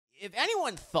if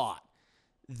anyone thought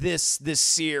this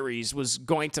series was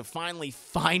going to finally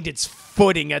find its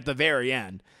footing at the very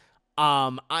end,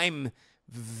 I'm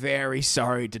very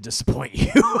sorry to disappoint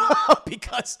you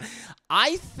because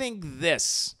I think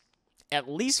this, at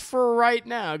least for right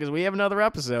now, because we have another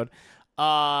episode,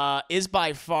 is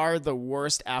by far the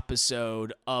worst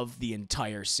episode of the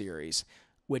entire series,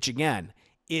 which again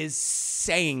is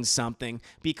saying something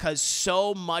because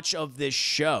so much of this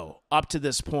show up to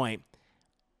this point,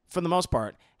 for the most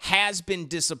part, has been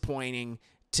disappointing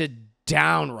to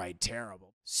downright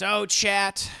terrible. So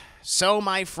chat,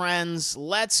 my friends,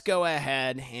 let's go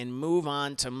ahead and move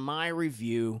on to my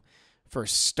review for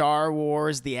Star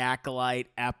Wars The Acolyte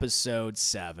Episode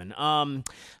 7.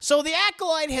 So The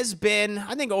Acolyte has been,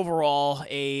 I think overall,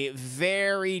 a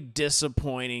very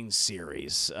disappointing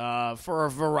series for a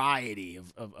variety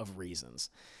of reasons.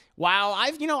 While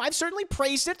I've certainly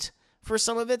praised it for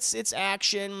some of its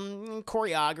action,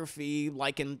 choreography,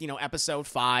 like in, Episode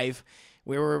 5,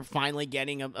 we were finally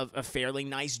getting a fairly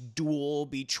nice duel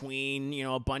between,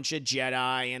 a bunch of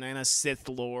Jedi and a Sith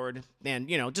Lord. And,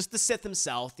 just the Sith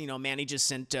himself, Manny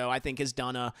Jacinto, I think, has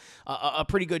done a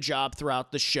pretty good job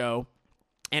throughout the show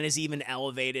and has even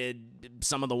elevated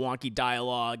some of the wonky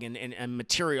dialogue and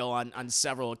material on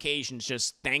several occasions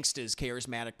just thanks to his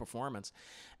charismatic performance.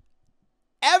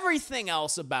 Everything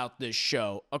else about this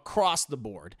show, across the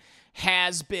board,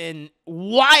 has been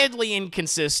wildly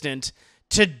inconsistent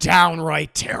to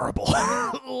downright terrible,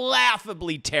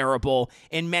 laughably terrible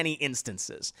in many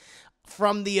instances.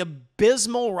 From the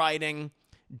abysmal writing,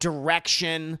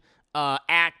 direction,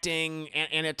 acting,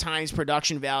 and at times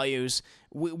production values,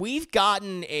 we've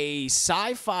gotten a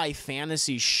sci-fi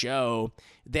fantasy show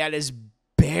that is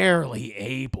barely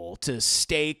able to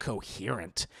stay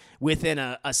coherent within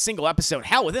a single episode.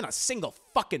 Hell, within a single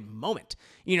fucking moment.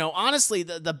 Honestly,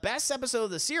 the best episode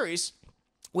of the series,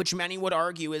 which many would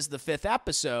argue is the 5th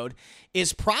episode,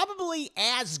 is probably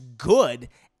as good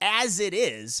as it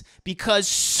is because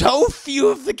so few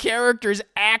of the characters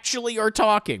actually are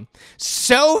talking.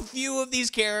 So few of these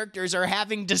characters are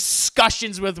having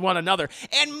discussions with one another,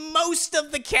 and most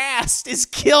of the cast is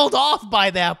killed off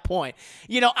by that point.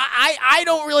 I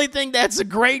don't really think that's a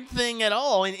great thing at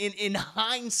all in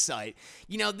hindsight.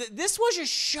 This was a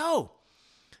show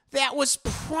that was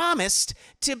promised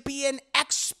to be an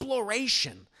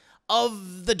exploration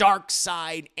of the dark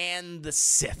side and the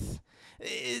Sith.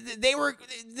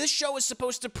 This show is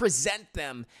supposed to present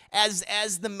them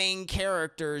as the main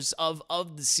characters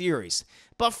of the series.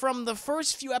 But from the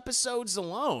first few episodes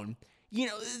alone,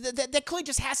 that clearly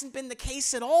just hasn't been the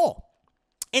case at all.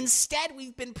 Instead,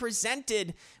 we've been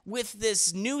presented with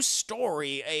this new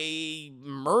story, a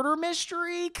murder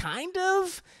mystery, kind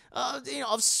of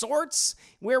sorts,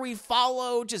 where we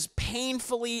follow just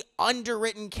painfully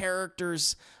underwritten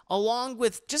characters, along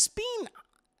with just being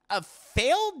a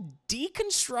failed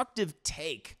deconstructive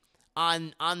take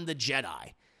on the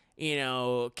Jedi.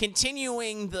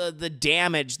 Continuing the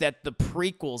damage that the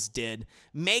prequels did,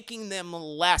 making them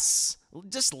lesser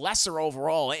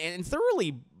overall, and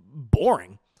thoroughly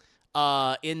boring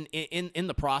in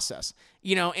the process.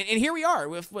 And here we are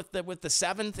with the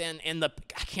 7th and the,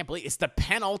 I can't believe it's the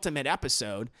penultimate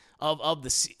episode of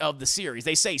the series.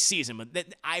 They say season, but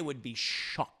I would be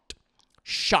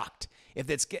shocked if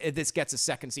this gets a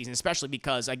second season, especially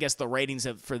because I guess the ratings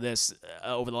for this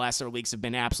over the last several weeks have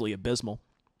been absolutely abysmal.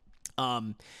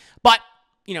 But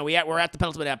we're at the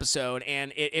penultimate episode,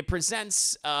 and it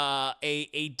presents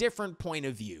a different point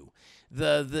of view.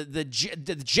 The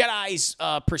Jedi's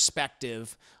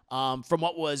perspective from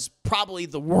what was probably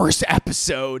the worst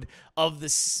episode of the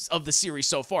series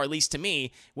so far, at least to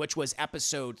me, which was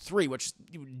episode 3, which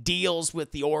deals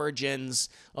with the origins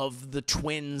of the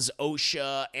twins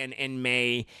Osha and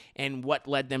May and what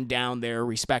led them down their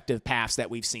respective paths that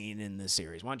we've seen in this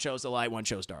series. One chose the light, one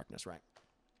chose darkness, right?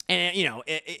 And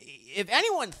if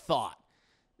anyone thought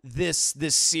this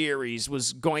series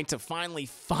was going to finally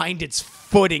find its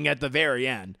footing at the very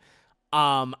end,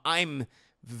 I'm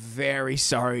very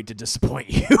sorry to disappoint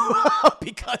you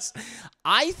because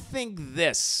I think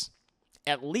this,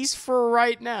 at least for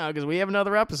right now, because we have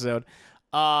another episode,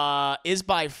 is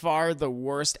by far the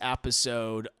worst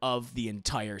episode of the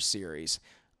entire series,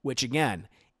 which again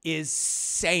is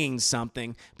saying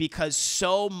something because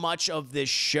so much of this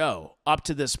show up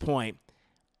to this point,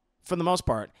 for the most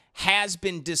part, has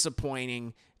been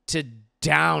disappointing to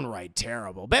downright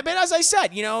terrible. But as I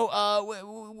said,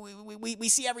 we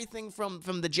see everything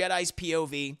from the Jedi's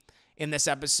POV in this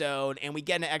episode, and we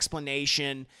get an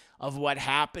explanation of what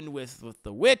happened with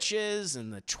the witches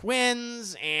and the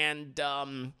twins, and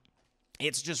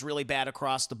It's just really bad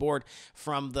across the board,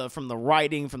 from the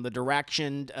writing, from the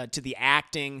direction, to the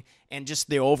acting, and just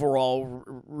the overall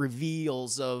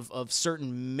reveals of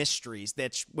certain mysteries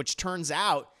which turns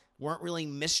out weren't really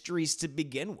mysteries to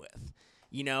begin with.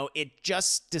 It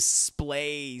just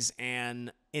displays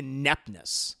an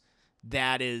ineptness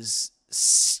that is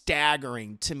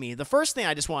staggering to me. The first thing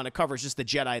I just want to cover is just the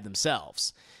Jedi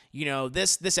themselves.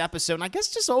 This episode, and I guess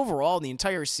just overall the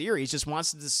entire series, just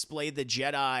wants to display the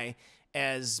Jedi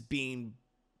as being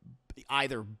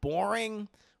either boring,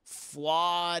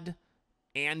 flawed,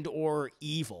 and or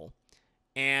evil.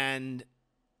 And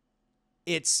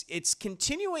it's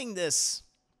continuing this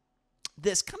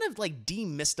kind of like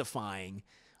demystifying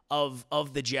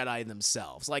of the Jedi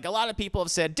themselves. Like, a lot of people have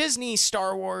said Disney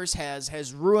Star Wars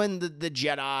has ruined the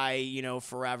Jedi,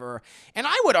 forever. And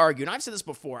I would argue, and I've said this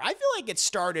before, I feel like it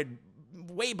started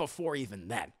way before even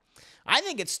then. I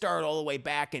think it started all the way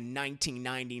back in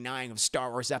 1999 of Star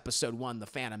Wars Episode 1, The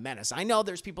Phantom Menace. I know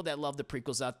there's people that love the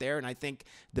prequels out there, and I think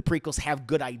the prequels have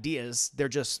good ideas. They're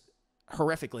just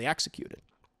horrifically executed,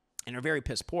 and are very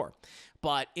piss poor.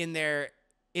 But in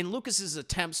Lucas's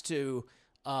attempts to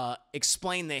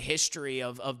explain the history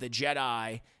of the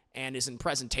Jedi and his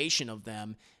presentation of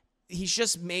them, he's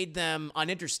just made them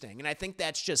uninteresting. And I think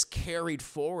that's just carried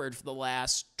forward for the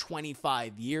last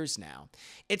 25 years now.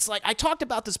 It's like, I talked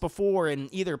about this before in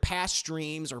either past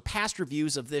streams or past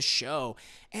reviews of this show,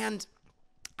 and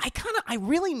I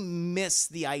really miss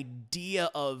the idea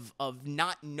of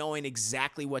not knowing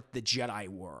exactly what the Jedi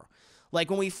were. Like,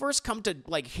 when we first come to,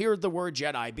 like, hear the word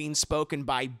Jedi being spoken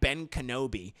by Ben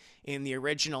Kenobi in the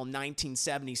original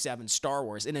 1977 Star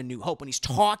Wars, In A New Hope, when he's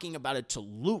talking about it to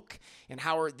Luke and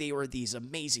how they were these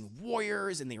amazing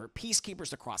warriors and they were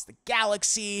peacekeepers across the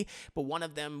galaxy, but one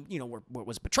of them,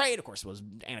 was betrayed. Of course, it was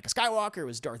Anakin Skywalker, it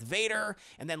was Darth Vader,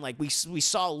 and then, like, we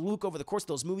saw Luke over the course of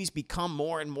those movies become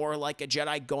more and more like a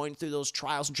Jedi, going through those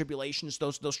trials and tribulations,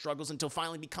 those struggles, until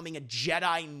finally becoming a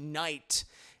Jedi Knight,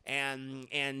 and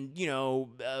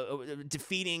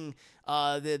defeating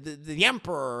the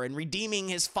Emperor and redeeming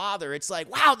his father. It's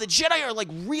like, wow, the Jedi are, like,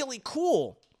 really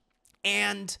cool.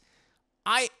 And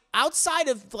outside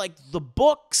of, like, the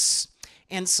books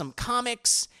and some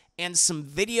comics and some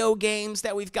video games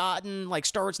that we've gotten, like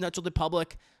Star Wars Knights of the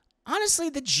Republic, honestly,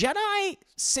 the Jedi,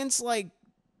 since, like,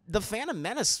 the Phantom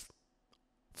Menace,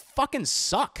 fucking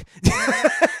suck.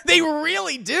 They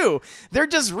really do. They're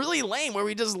just really lame, where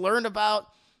we just learned about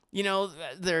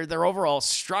their overall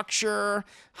structure,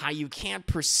 how you can't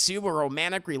pursue a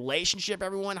romantic relationship,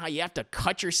 how you have to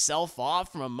cut yourself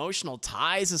off from emotional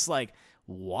ties. It's like,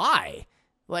 why?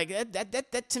 Like,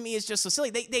 that to me is just so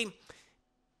silly. They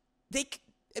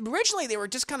originally, they were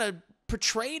just kind of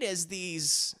portrayed as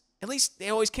these, at least they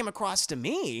always came across to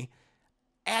me,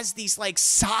 as these, like,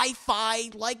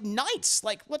 sci-fi, like, knights.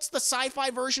 Like, what's the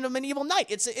sci-fi version of medieval knight?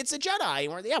 It's a Jedi.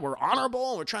 We're honorable,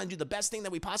 and we're trying to do the best thing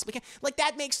that we possibly can. Like,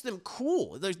 that makes them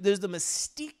cool. There's the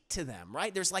mystique to them,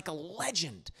 right? There's, like, a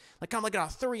legend, like, kind of like an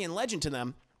Arthurian legend to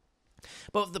them.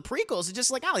 But with the prequels, it's just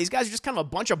like, oh, these guys are just kind of a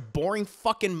bunch of boring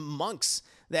fucking monks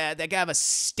that have a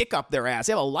stick up their ass.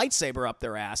 They have a lightsaber up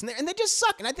their ass, and they just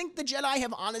suck. And I think the Jedi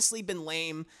have honestly been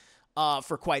lame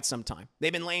for quite some time.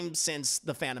 They've been lame since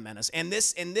the Phantom Menace, and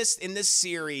this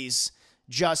series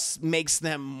just makes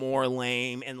them more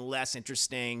lame and less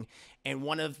interesting. And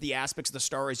one of the aspects of the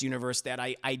Star Wars universe that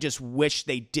I just wish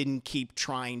they didn't keep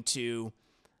trying to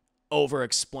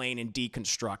over-explain and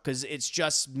deconstruct, because it's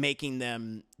just making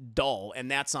them dull, and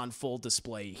that's on full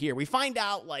display here. We find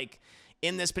out, like,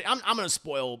 in this, I'm going to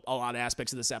spoil a lot of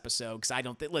aspects of this episode, because I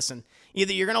don't think, listen,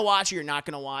 either you're going to watch it or you're not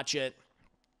going to watch it.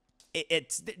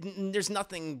 There's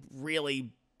nothing really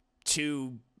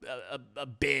too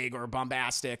big or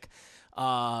bombastic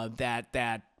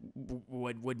that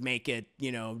would make it,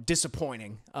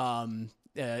 disappointing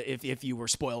if you were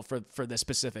spoiled for this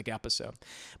specific episode.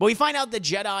 But we find out the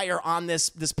Jedi are on this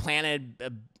planet,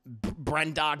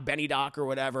 Benny-Doc or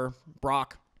whatever,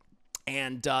 Brock.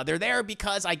 And they're there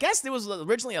because I guess there was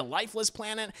originally a lifeless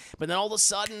planet, but then all of a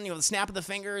sudden, the snap of the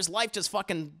fingers, life just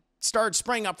fucking started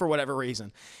springing up for whatever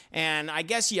reason. And I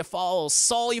guess you follow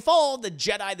Saul. You follow the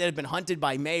Jedi that had been hunted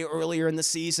by May earlier in the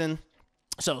season.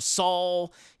 So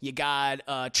Saul, you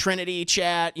got Trinity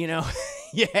chat, you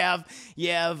have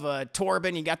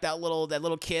Torben, you got that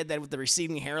little kid with the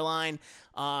receding hairline,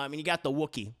 and you got the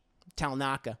Wookiee,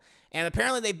 Talnaka. And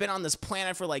apparently they've been on this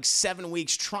planet for like 7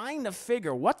 weeks trying to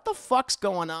figure what the fuck's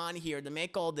going on here to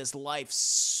make all this life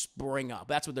spring up.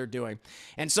 That's what they're doing.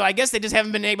 And so I guess they just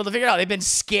haven't been able to figure it out. They've been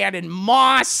scanning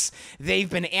moss. They've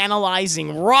been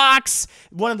analyzing rocks.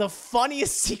 One of the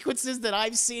funniest sequences that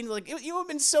I've seen, like, it would have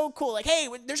been so cool. Like, hey,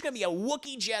 there's going to be a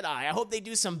Wookiee Jedi. I hope they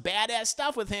do some badass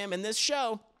stuff with him in this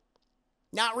show.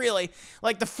 Not really.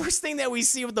 Like, the first thing that we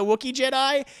see with the Wookiee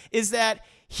Jedi is that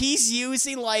he's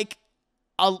using, like,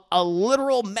 a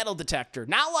literal metal detector.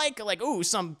 Not like ooh,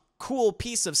 some cool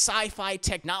piece of sci-fi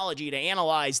technology to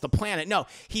analyze the planet. No,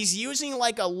 he's using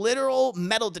like a literal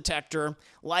metal detector,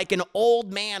 like an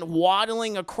old man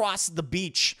waddling across the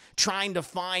beach trying to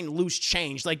find loose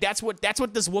change. Like, that's what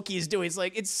this Wookiee is doing. It's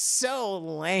like, it's so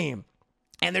lame.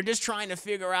 And they're just trying to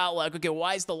figure out, like, okay,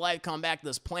 why is the life come back to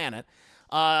this planet?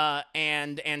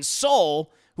 And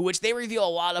Soul, which they reveal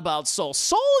a lot about Soul.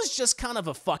 Soul is just kind of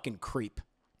a fucking creep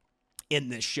in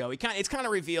this show. It's kind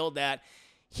of revealed that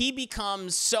he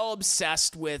becomes so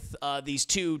obsessed with these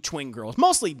two twin girls,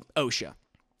 mostly Osha.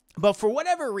 But for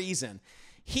whatever reason,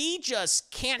 he just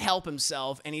can't help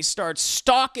himself, and he starts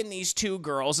stalking these two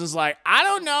girls. Is like, I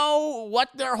don't know what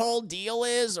their whole deal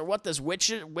is or what this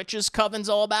witches coven's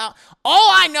all about. All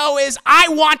I know is I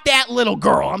want that little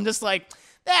girl. I'm just like,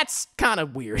 that's kind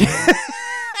of weird.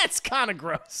 That's kind of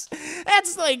gross.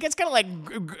 It's kind of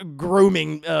like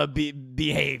grooming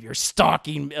behavior,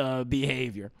 stalking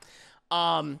behavior.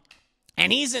 And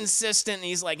he's insistent. And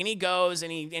he's like, and he goes,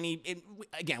 and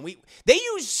they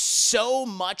use so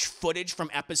much footage from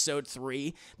episode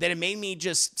 3 that it made me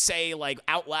just say, like,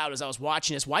 out loud as I was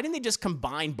watching this, why didn't they just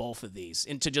combine both of these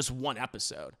into just one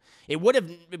episode? It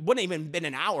wouldn't even been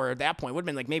an hour at that point. It would have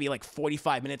been like maybe like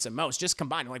 45 minutes at most, just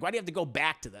combined. Like, why do you have to go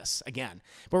back to this again?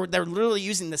 But they're literally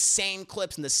using the same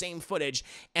clips and the same footage,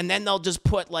 and then they'll just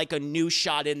put like a new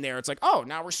shot in there. It's like, oh,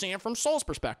 now we're seeing it from Soul's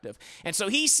perspective. And so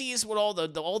he sees what all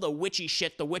the witchy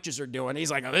shit the witches are doing.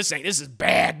 He's like, oh, this is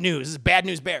bad news. This is bad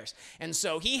news bears. And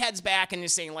so he heads back and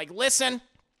is saying, like, listen,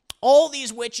 all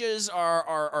these witches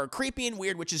are creepy and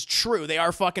weird, which is true. They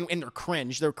are fucking, and they're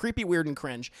cringe. They're creepy, weird, and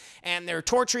cringe. And they're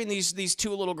torturing these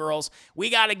two little girls. We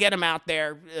got to get them out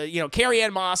there. Carrie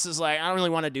Ann Moss is like, I don't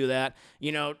really want to do that.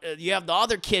 You have the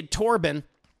other kid, Torben.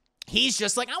 He's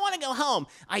just like, I want to go home.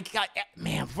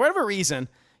 Man, for whatever reason,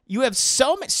 you have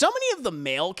so many of the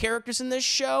male characters in this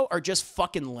show are just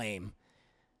fucking lame.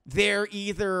 They're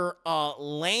either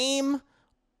lame,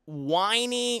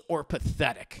 whiny, or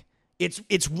pathetic.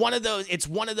 It's one of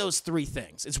those three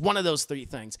things. It's one of those three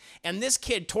things. And this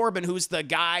kid, Torben, who's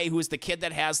the kid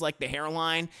that has like the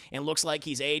hairline and looks like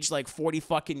he's aged like 40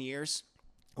 fucking years.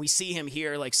 We see him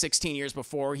here like 16 years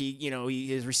before he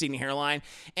is receding hairline.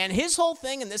 And his whole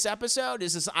thing in this episode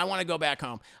is this: I want to go back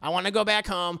home. I want to go back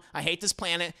home. I hate this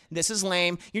planet. This is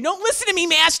lame. You don't listen to me,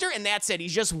 master. And that's it.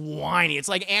 He's just whiny. It's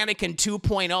like Anakin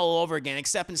 2.0 all over again,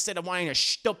 except instead of wanting to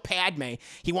shtup Padme,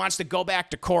 he wants to go back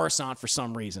to Coruscant for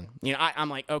some reason. I'm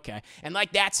like, okay. And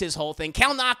like, that's his whole thing.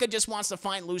 Cal Naka just wants to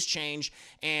find loose change,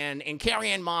 and Carrie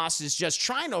Ann Moss is just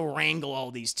trying to wrangle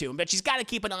all these two. But she's got to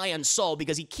keep an eye on Soul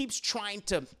because he keeps trying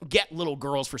to get little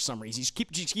girls for some reason.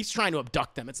 He keeps trying to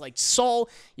abduct them. It's like, Soul,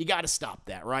 you got to stop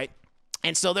that, right?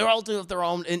 And so they're all doing their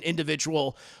own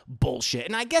individual bullshit.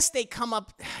 And I guess they come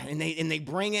up and they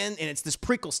bring in, and it's this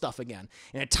prequel stuff again.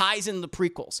 And it ties in the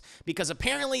prequels because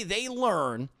apparently they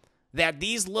learn that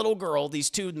these little girls,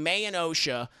 these two, May and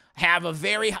Osha, have a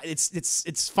very,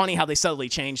 it's funny how they subtly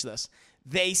change this.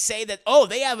 They say that,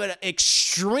 they have an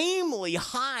extremely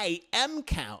high M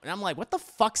count. And I'm like, what the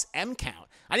fuck's M count?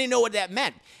 I didn't know what that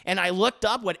meant. And I looked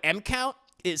up what M count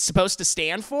is supposed to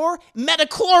stand for.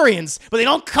 Metachlorians. But they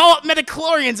don't call it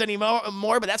metachlorians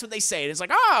anymore, but that's what they say. It's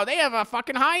like, they have a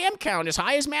fucking high M count, as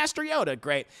high as Master Yoda.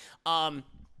 Great. And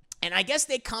I guess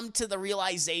they come to the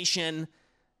realization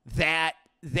that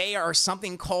they are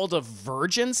something called a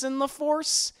virgins in the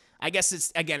Force. I guess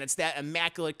it's that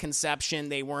immaculate conception.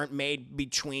 They weren't made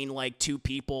between like two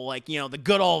people, like, the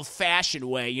good old fashioned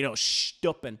way,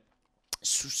 shtupping,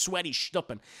 sweaty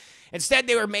shtupping. Instead,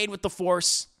 they were made with the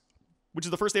Force, which is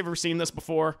the first they've ever seen this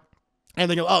before. And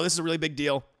they go, this is a really big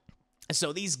deal. And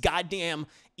so these goddamn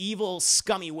evil,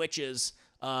 scummy witches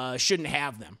shouldn't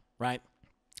have them, right?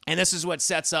 And this is what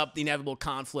sets up the inevitable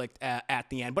conflict at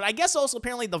the end. But I guess also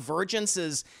apparently the virgins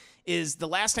is the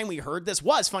last time we heard this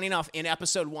was, funny enough, in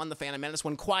episode 1, The Phantom Menace,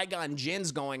 when Qui-Gon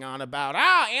Jinn's going on about,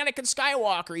 Anakin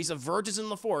Skywalker, he's a virgin in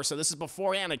the Force, so this is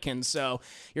before Anakin, so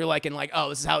you're like,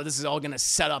 this is how this is all going to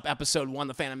set up episode 1,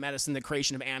 The Phantom Menace, and the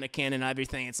creation of Anakin and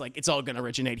everything. It's like, it's all going to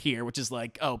originate here, which is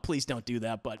like, please don't do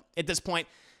that. But at this point,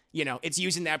 it's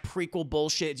using that prequel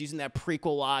bullshit, it's using that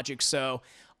prequel logic, so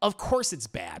Of course it's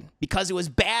bad, because it was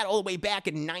bad all the way back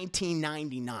in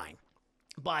 1999.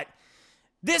 But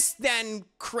this then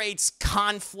creates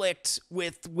conflict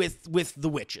with the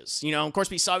witches. You know, of course,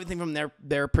 we saw everything from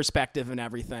their perspective and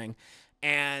everything.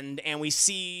 And we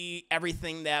see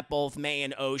everything that both May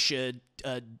and Osha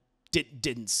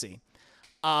didn't see.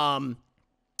 The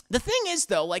thing is,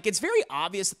 though, like, it's very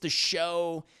obvious that the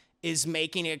show is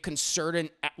making a concerted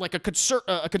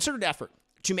effort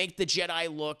to make the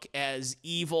Jedi look as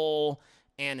evil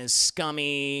and as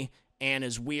scummy and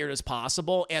as weird as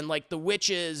possible, and like the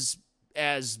witches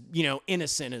as, you know,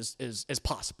 innocent as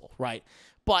possible, right?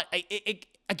 But it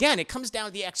comes down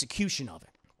to the execution of it.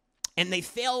 And they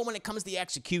fail when it comes to the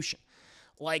execution.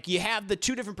 Like, you have the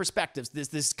two different perspectives.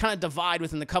 This kind of divide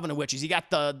within the Coven of Witches. You got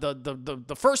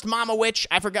the first Mama Witch.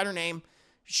 I forgot her name.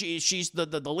 She's the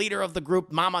leader of the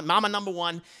group, Mama number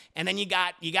 1. And then you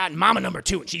got Mama number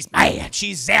 2, and she's mad.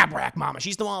 She's Zabrak Mama.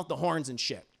 She's the one with the horns and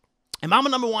shit. And Mama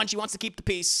number 1, she wants to keep the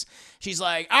peace. She's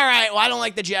like, all right, well, I don't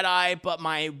like the Jedi, but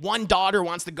my one daughter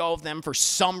wants to go with them for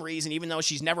some reason, even though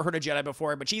she's never heard of Jedi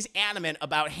before. But she's adamant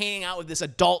about hanging out with this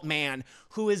adult man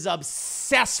who is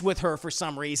obsessed with her for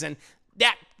some reason.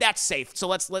 That's safe. So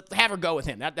let's have her go with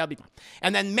him. That'll be fine.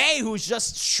 And then May, who's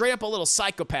just straight up a little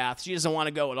psychopath. She doesn't want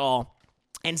to go at all.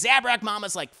 And Zabrak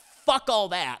Mama's like, fuck all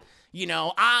that. You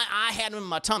know, I had him in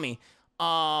my tummy.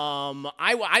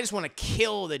 I just want to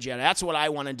kill the Jedi. That's what I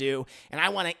want to do. And I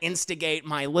want to instigate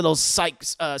my little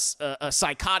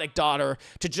psychotic daughter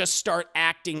to just start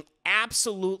acting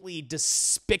absolutely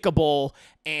despicable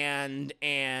and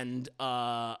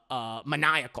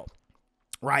maniacal,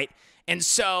 right? And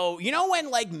so, you know, when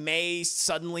like May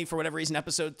suddenly, for whatever reason,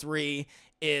 episode 3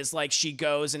 is like, she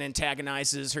goes and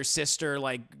antagonizes her sister,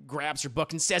 like grabs her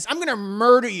book and says, I'm going to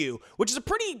murder you, which is a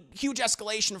pretty huge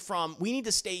escalation from, we need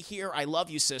to stay here, I love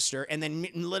you, sister. And then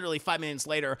literally 5 minutes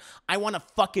later, I want to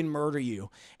fucking murder you.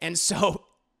 And so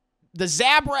the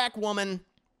Zabrak woman,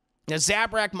 the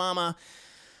Zabrak Mama,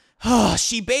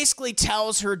 she basically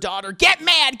tells her daughter, get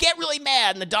mad, get really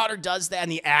mad. And the daughter does that,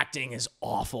 and the acting is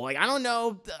awful. Like, I don't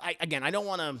know. I don't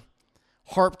want to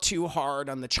harp too hard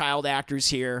on the child actors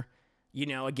here. You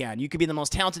know, again, you could be the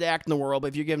most talented actor in the world, but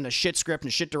if you're given a shit script and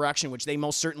a shit direction, which they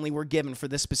most certainly were given for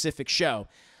this specific show,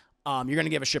 you're going to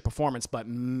give a shit performance. But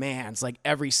man, it's like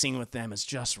every scene with them is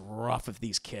just rough with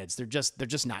these kids. They're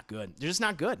just not good. They're just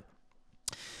not good.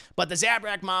 But the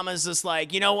Zabrak Mama's just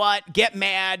like, you know what? Get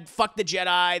mad. Fuck the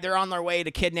Jedi. They're on their way to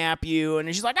kidnap you.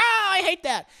 And she's like, I hate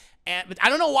that. But I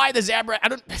don't know why the Zabrak, I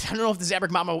don't know if the Zabrak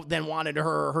Mama then wanted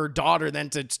her daughter then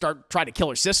to try to kill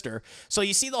her sister. So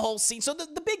you see the whole scene. So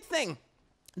the big thing,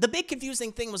 the big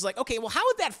confusing thing was like, okay, well, how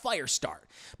would that fire start?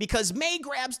 Because May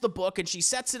grabs the book and she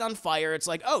sets it on fire. It's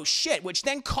like, oh shit, which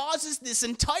then causes this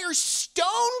entire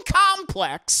stone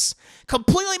complex,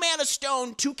 completely made out of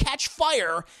stone, to catch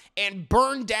fire and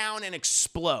burn down and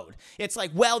explode. It's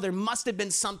like, well, there must have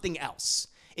been something else.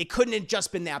 It couldn't have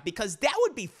just been that, because that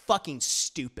would be fucking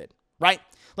stupid, right?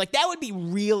 Like, that would be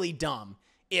really dumb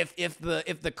if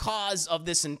the cause of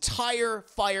this entire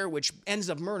fire, which ends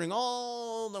up murdering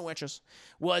all the witches,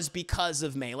 was because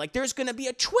of May. Like, there's going to be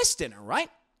a twist in her, right?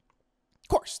 Of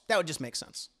course, that would just make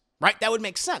sense, right? That would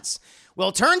make sense. Well,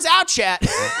 it turns out, chat,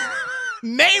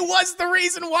 May was the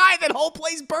reason why that whole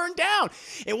place burned down.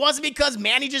 It wasn't because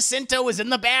Manny Jacinto was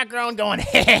in the background going,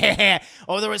 hey,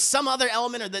 or there was some other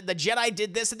element, or the Jedi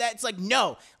did this and that. It's like,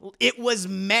 no, it was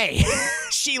May.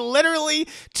 She literally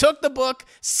took the book,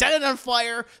 set it on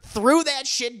fire, threw that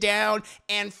shit down,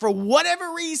 and for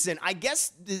whatever reason, I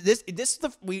guess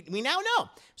we now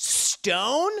know,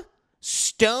 stone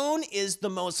is the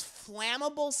most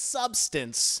flammable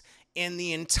substance in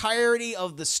the entirety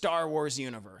of the Star Wars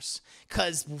universe.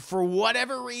 Because for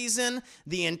whatever reason,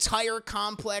 the entire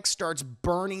complex starts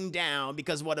burning down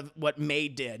because what May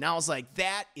did. And I was like,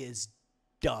 that is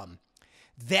dumb.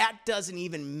 That doesn't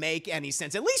even make any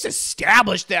sense. At least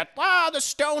establish that, the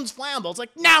stone's flammable. It's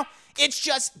like, no, it's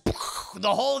just,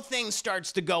 the whole thing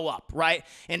starts to go up, right?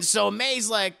 And so May's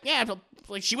like, yeah,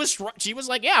 like she was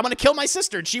like, yeah, I'm going to kill my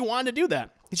sister. And she wanted to do that.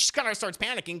 And she kind of starts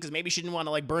panicking because maybe she didn't want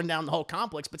to like burn down the whole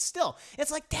complex. But still,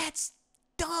 it's like, that's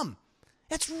dumb.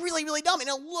 That's really, really dumb. And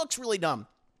it looks really dumb.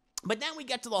 But then we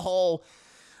get to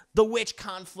the witch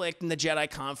conflict and the Jedi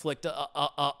conflict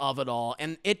of it all.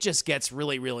 And it just gets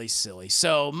really, really silly.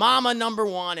 So Mama number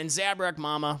 1 and Zabrak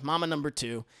Mama number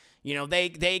 2, you know,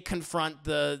 they confront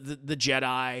the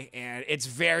Jedi. And it's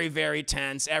very, very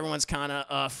tense. Everyone's kind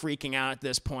of freaking out at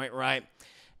this point, right?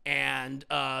 And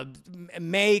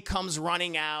May comes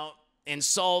running out, and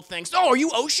Saul thinks, oh, are you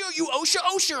Osha? Are you Osha?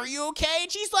 Osha, are you okay?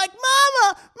 And she's like,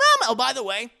 Mama. Oh, by the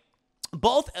way,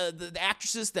 both the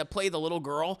actresses that play the little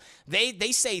girl,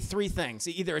 they say three things.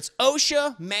 Either it's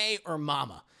Osha, May, or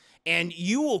Mama. And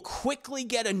you will quickly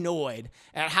get annoyed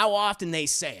at how often they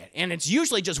say it. And it's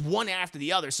usually just one after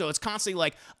the other. So it's constantly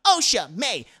like, Osha,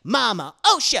 May, Mama,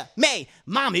 Osha, May,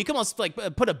 Mama. You can almost like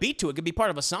put a beat to it. It could be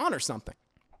part of a song or something.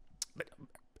 But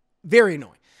very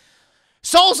annoying.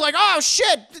 Soul's like, oh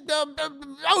shit,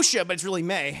 Osha, but it's really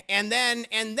May. And then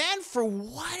for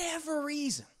whatever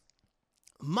reason,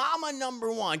 Mama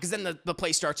number one, because then the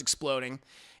place starts exploding,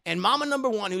 and Mama number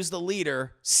one, who's the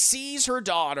leader, sees her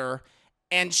daughter,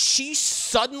 and she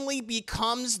suddenly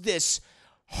becomes this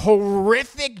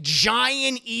horrific,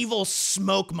 giant, evil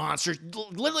smoke monster.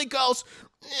 Literally goes,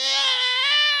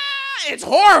 it's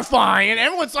horrifying, and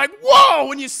everyone's like, whoa,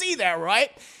 when you see that,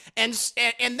 right? And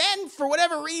then, for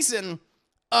whatever reason,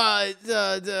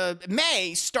 the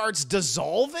May starts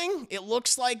dissolving. It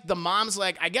looks like the mom's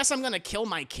like, I guess I'm gonna kill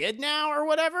my kid now or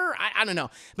whatever. I don't know.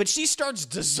 But she starts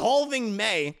dissolving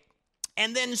May,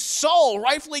 and then Soul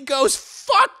rightfully goes,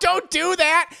 fuck, don't do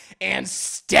that, and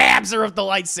stabs her with the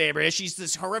lightsaber. She's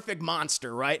this horrific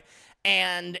monster, right?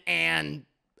 And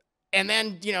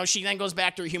then, you know, she then goes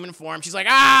back to her human form. She's like,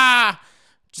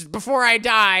 just before I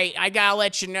die, I gotta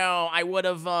let you know, I would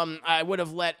have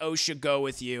let Osha go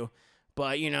with you.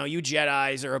 But, you know, you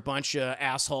Jedis are a bunch of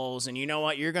assholes, and you know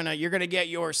what? You're gonna get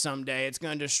yours someday. It's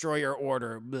gonna destroy your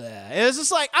order. Bleh. It's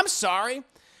just like, I'm sorry,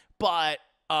 but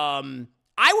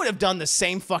I would have done the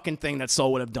same fucking thing that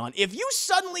Soul would have done. If you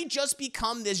suddenly just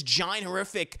become this giant,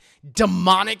 horrific,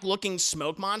 demonic-looking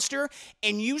smoke monster,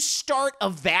 and you start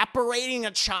evaporating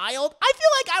a child, I feel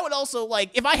like I would also,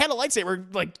 like, if I had a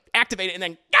lightsaber, like, activate it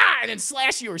and then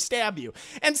slash you or stab you.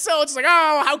 And so it's like,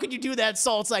 oh, how could you do that,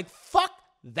 Soul? It's like, fuck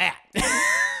that.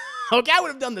 Okay, I would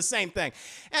have done the same thing.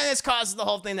 And this causes the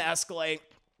whole thing to escalate.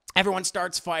 Everyone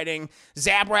starts fighting.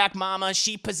 Zabrak Mama,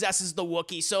 she possesses the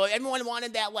Wookiee. So everyone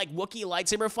wanted that, like, Wookiee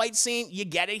lightsaber fight scene. You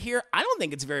get it here. I don't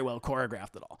think it's very well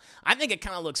choreographed at all. I think it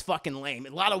kind of looks fucking lame. A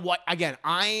lot of what, again,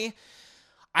 I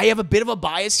have a bit of a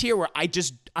bias here where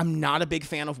I'm not a big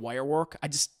fan of wire work.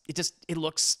 It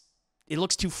looks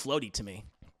too floaty to me.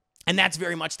 And that's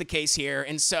very much the case here.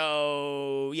 And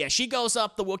so, yeah, she goes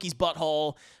up the Wookiee's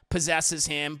butthole, possesses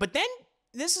him. But then,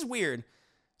 this is weird.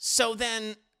 So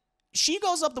then, she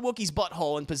goes up the Wookiee's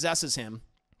butthole and possesses him.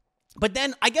 But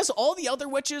then, I guess all the other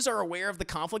witches are aware of the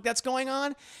conflict that's going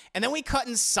on. And then we cut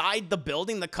inside the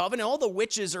building, the Covenant. All the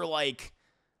witches are, like,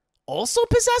 also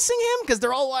possessing him? Because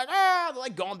they're all like, they're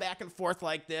like going back and forth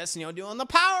like this, you know, doing the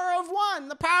power of one,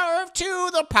 the power of two,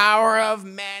 the power of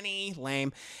many.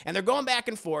 Lame. And they're going back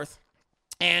and forth.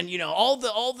 And, you know, all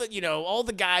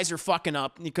the guys are fucking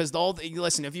up because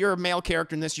listen, if you're a male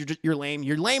character in this, you're lame.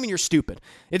 You're lame and you're stupid.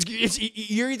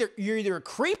 You're either a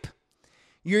creep,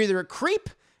 you're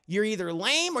either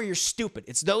lame or you're stupid.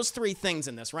 It's those three things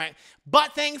in this, right?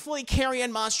 But thankfully,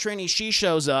 Carrie-Anne Moss Trini, she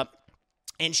shows up.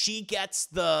 And she gets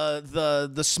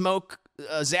the smoke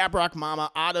Zabrak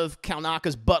Mama out of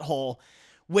Kalnaka's butthole,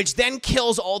 which then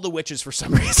kills all the witches for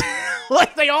some reason.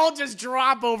 Like, they all just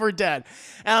drop over dead.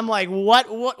 And I'm like,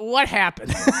 what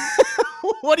happened?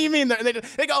 What do you mean?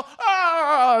 They go,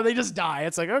 oh, they just die.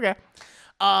 It's like, okay.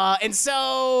 And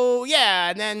so,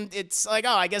 yeah, and then it's like,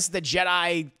 oh, I guess the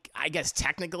Jedi,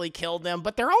 technically killed them,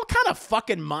 but they're all kind of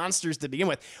fucking monsters to begin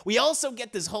with. We also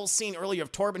get this whole scene earlier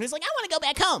of Torben, who's like, I want to go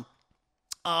back home.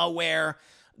 Where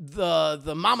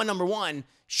the Mama number one,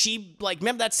 she, like,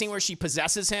 remember that scene where she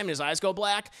possesses him and his eyes go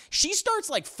black? She starts,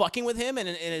 like, fucking with him in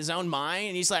his own mind,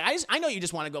 and he's like, I know you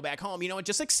just want to go back home. You know what?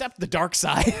 Just accept the dark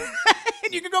side,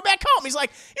 and you can go back home. He's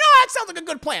like, you know, that sounds like a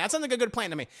good plan. That sounds like a good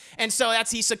plan to me. And so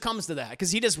he succumbs to that,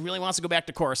 because he just really wants to go back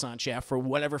to Coruscant, chef, for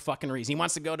whatever fucking reason. He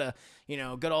wants to go to, you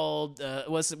know, good old,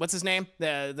 what's his name?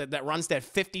 That runs that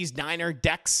 50s diner,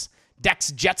 Dex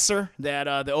Jetser,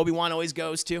 that the Obi-Wan always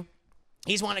goes to.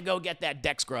 He's want to go get that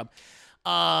Dex grub.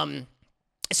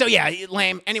 So yeah,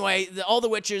 lame. Anyway, all the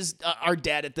witches are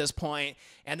dead at this point.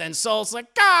 And then Soul's like,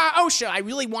 Osha, I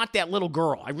really want that little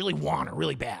girl. I really want her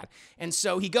really bad. And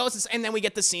so he goes, and then we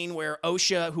get the scene where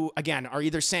Osha, who, again, are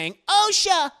either saying,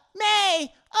 Osha,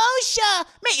 May, Osha,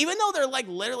 May, even though they're, like,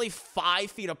 literally 5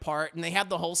 feet apart, and they have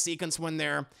the whole sequence when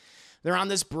they're on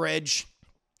this bridge,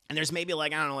 and there's maybe,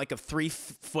 like, I don't know, like a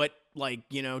 3-foot, like,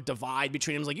 you know, divide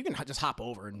between them. Like, you can just hop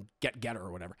over and get her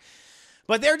or whatever.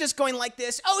 But they're just going like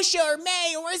this, Osha or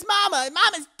May, or where's Mama?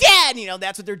 Mama's dead. You know,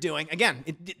 that's what they're doing. Again,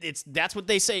 that's what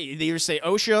they say. They either say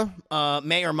Osha,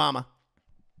 May, or Mama.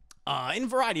 In a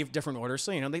variety of different orders.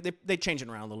 So, you know, they change it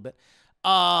around a little bit.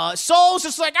 Soul's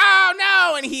just like, oh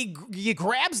no, and he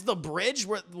grabs the bridge,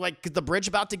 where, like, the bridge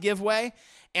about to give way,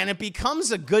 and it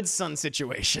becomes a good son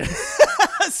situation.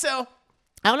 So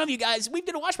I don't know if you guys, we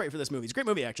did a watch party for this movie. It's a great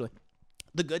movie, actually.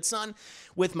 The Good Son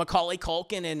with Macaulay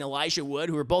Culkin and Elijah Wood,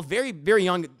 who were both very, very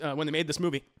young when they made this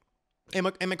movie. And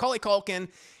Macaulay Culkin,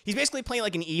 he's basically playing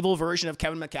like an evil version of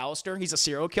Kevin McAllister. He's a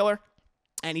serial killer.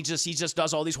 And he just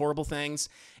does all these horrible things.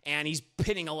 And he's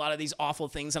pitting a lot of these awful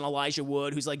things on Elijah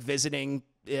Wood, who's like visiting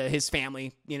his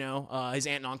family, you know, his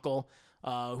aunt and uncle,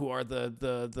 who are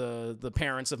the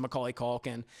parents of Macaulay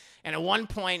Culkin. And at one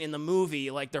point in the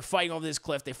movie, like they're fighting over this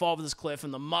cliff, they fall over this cliff,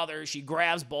 and the mother, she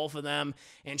grabs both of them,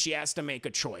 and she has to make a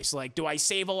choice. Like, do I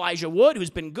save Elijah Wood, who's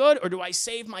been good, or do I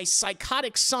save my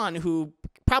psychotic son, who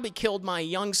probably killed my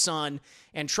young son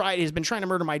and has been trying to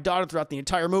murder my daughter throughout the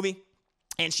entire movie?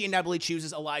 And she inevitably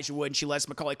chooses Elijah Wood, and she lets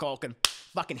Macaulay Culkin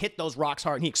fucking hit those rocks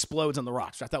hard, and he explodes on the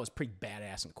rocks, which I thought was pretty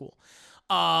badass and cool.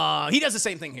 He does the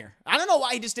same thing here. I don't know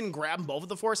why he just didn't grab them both of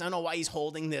the force. I don't know why he's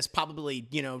holding this probably,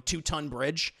 2-ton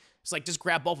bridge. It's like, just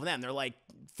grab both of them. They're like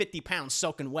 50 pounds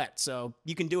soaking wet, so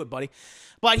you can do it, buddy.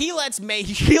 But he lets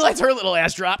her little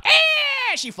ass drop.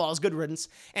 She falls. Good riddance.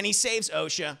 And he saves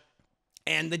Osha.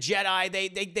 And the Jedi,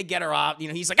 they get her off.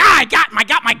 He's like, I got my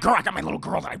girl. I got my little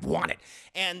girl that I wanted.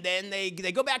 And then they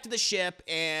go back to the ship,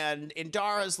 and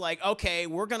Dara's like, okay,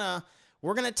 we're gonna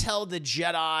tell the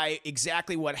Jedi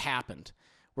exactly what happened.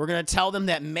 We're gonna tell them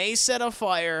that May set a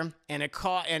fire,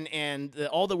 and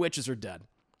all the witches are dead,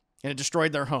 and it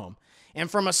destroyed their home. And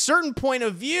from a certain point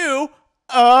of view,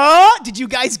 did you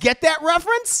guys get that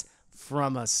reference?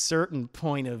 From a certain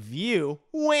point of view,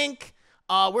 wink.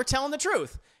 We're telling the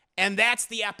truth. And that's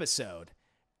the episode.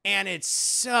 And it's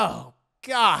so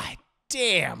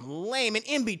goddamn lame. And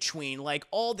in between, like,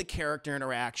 all the character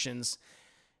interactions,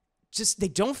 they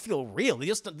don't feel real. They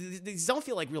don't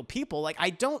feel like real people. Like,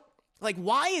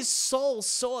 why is Soul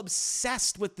so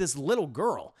obsessed with this little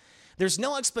girl? There's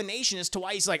no explanation as to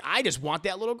why he's like, I just want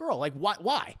that little girl. Like, what?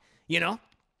 Why?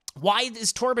 Why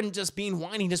is Torben just being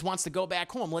whiny? He just wants to go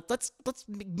back home. Let's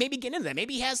maybe get into that.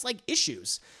 Maybe he has, like,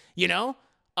 issues,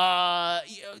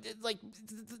 like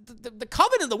the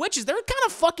Coven of the Witches, they're kind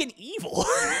of fucking evil.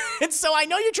 And so I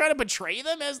know you're trying to portray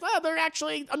them as, they're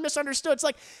actually misunderstood. It's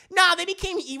like, nah, they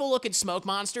became evil-looking smoke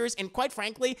monsters, and quite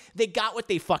frankly, they got what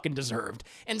they fucking deserved.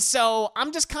 And so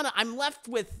I'm left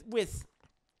with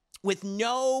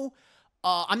no...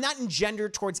 I'm not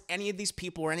engendered towards any of these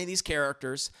people or any of these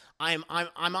characters. I'm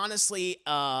honestly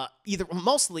either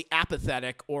mostly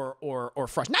apathetic or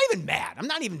frustrated. Not even mad. I'm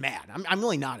not even mad. I'm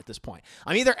really not at this point.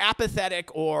 I'm either apathetic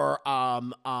or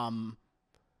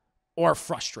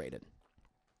frustrated.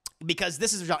 Because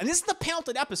this is the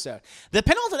penultimate episode. The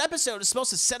penultimate episode is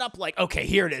supposed to set up like, okay,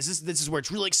 here it is. This is where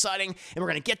it's really exciting, and we're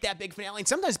going to get that big finale. And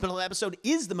sometimes the penultimate episode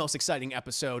is the most exciting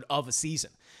episode of a season.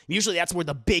 Usually that's where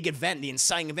the big event, the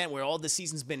inciting event, where all the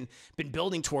season's been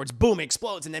building towards, boom, it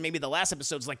explodes. And then maybe the last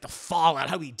episode's like the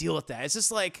fallout, how we deal with that. It's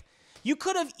just like, you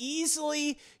could have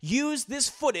easily used this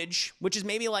footage, which is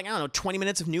maybe like, 20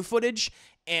 minutes of new footage,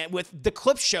 and with the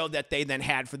clip show that they then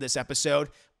had for this episode,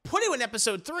 put it in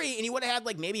episode 3, and you would have had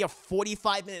like maybe a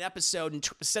 45-minute episode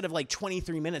instead of like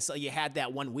 23 minutes that you had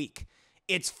that 1 week.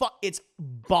 It's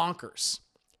bonkers.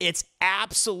 It's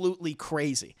absolutely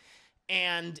crazy.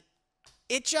 And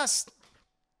it's just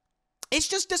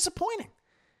disappointing.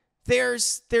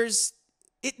 This is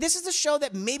a show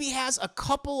that maybe has a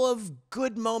couple of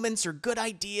good moments or good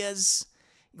ideas.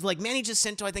 Like Manny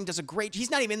Jacinto, I think, does a great... He's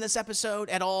not even in this episode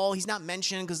at all. He's not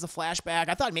mentioned because of the flashback.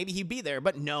 I thought maybe he'd be there,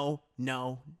 but no,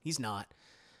 he's not.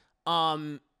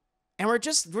 And we're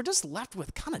just left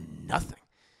with kind of nothing.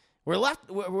 We're left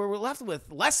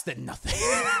with less than nothing.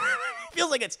 It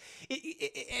feels like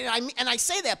and I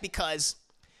say that because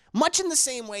much in the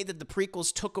same way that the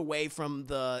prequels took away from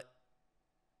the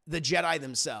Jedi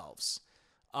themselves,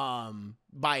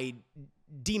 by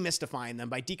demystifying them,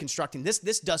 by deconstructing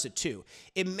this does it too.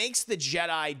 It makes the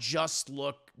Jedi just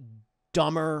look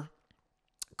dumber,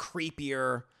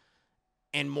 creepier,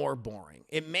 and more boring.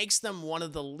 It makes them one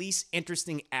of the least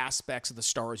interesting aspects of the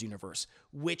Star Wars universe,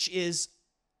 which is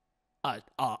a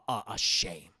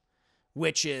shame.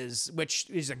 Which is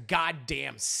a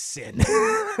goddamn sin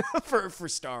for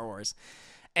Star Wars.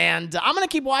 And I'm going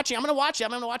to keep watching. I'm going to watch it. I'm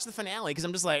going to watch the finale because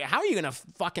I'm just like, how are you going to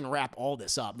fucking wrap all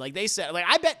this up? Like they said, like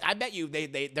I bet you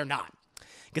they're not.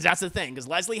 Because that's the thing. Because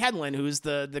Leslie Headland, who's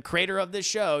the creator of this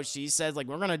show, she says like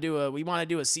we want to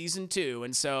do a season 2,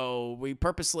 and so we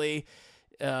purposely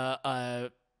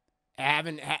aren't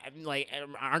gonna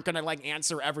like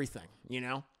answer everything,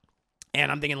 And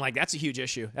I'm thinking like that's a huge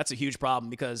issue. That's a huge problem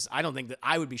because I don't think that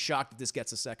I would be shocked if this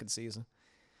gets a second season.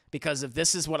 Because if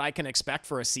this is what I can expect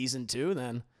for a season 2,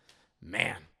 then,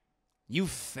 man, you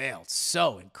failed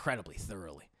so incredibly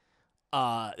thoroughly.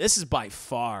 This is by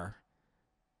far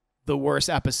the worst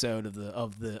episode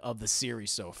of the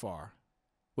series so far,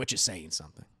 which is saying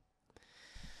something.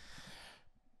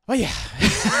 Oh yeah,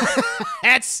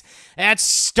 that's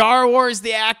Star Wars: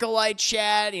 The Acolyte,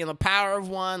 chat. You know, the power of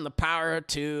one, the power of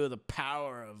two, the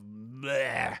power of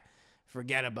bleh.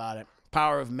 Forget about it.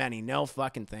 Power of many. No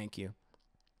fucking thank you.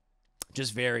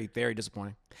 Just very, very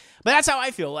disappointing. But that's how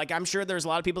I feel. Like, I'm sure there's a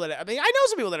lot of people that, I mean, I know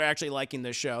some people that are actually liking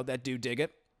this show that do dig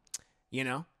it. You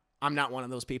know, I'm not one of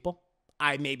those people.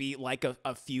 I maybe like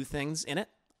a few things in it.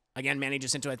 Again, Manny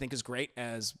Jacinto I think is great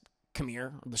as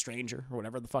Kamir, or the Stranger, or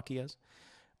whatever the fuck he is.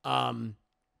 But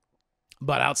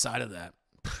outside of that,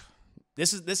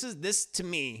 this to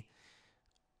me,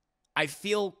 I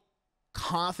feel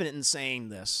confident in saying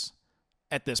this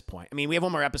at this point. I mean, we have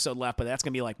one more episode left, but that's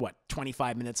going to be like, what,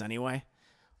 25 minutes anyway?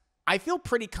 I feel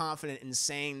pretty confident in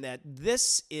saying that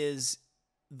this is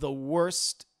the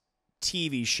worst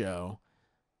TV show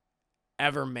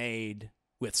ever made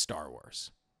with Star Wars.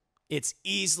 It's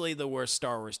easily the worst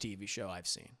Star Wars TV show I've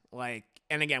seen. Like,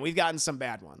 and again, we've gotten some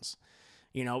bad ones.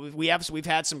 You know, we've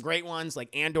had some great ones, like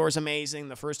Andor's amazing.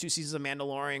 The first 2 seasons of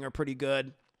Mandalorian are pretty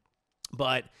good.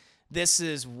 But this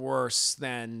is worse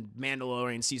than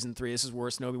Mandalorian Season 3. This is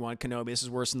worse than Obi-Wan Kenobi. This is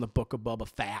worse than the Book of Boba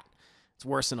Fett. It's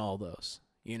worse than all those,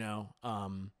 you know.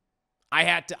 I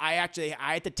had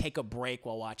to take a break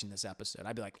while watching this episode.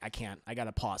 I'd be like, I can't. I got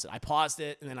to pause it. I paused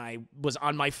it, and then I was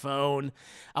on my phone.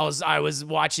 I was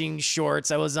watching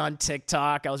shorts. I was on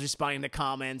TikTok. I was responding to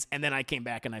comments, and then I came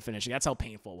back and I finished it. That's how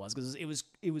painful it was, because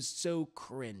it was so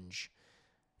cringe.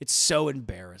 It's so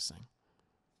embarrassing.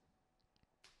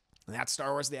 And that's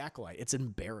Star Wars: The Acolyte. It's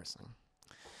embarrassing.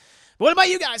 But what about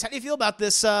you guys? How do you feel about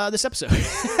this episode?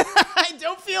 I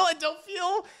don't feel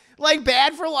like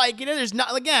bad for, like, you know, there's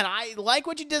not, again, I like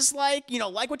what you dislike, you know,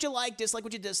 like what you like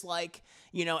what you dislike,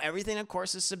 you know, everything of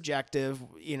course is subjective,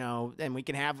 you know, and we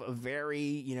can have a very,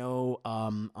 you know,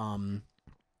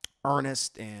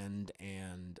 earnest and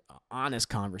honest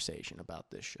conversation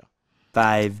about this show.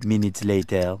 5 minutes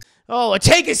later. Oh,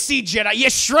 take a seat, Jedi. Yeah,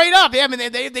 straight up. Yeah, I mean,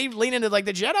 they lean into, like,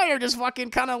 the Jedi are just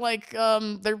fucking kind of like,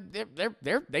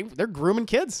 they're grooming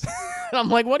kids. And I'm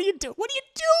like, what are you doing? What are you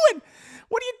doing?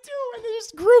 What are you doing? They're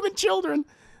just grooming children.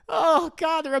 Oh,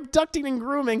 God, they're abducting and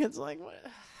grooming. It's like, what?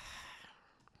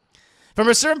 From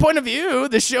a certain point of view,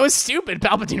 the show is stupid.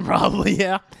 Palpatine probably,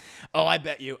 yeah. Oh, I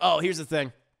bet you. Oh, here's the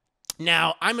thing.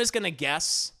 Now, I'm just going to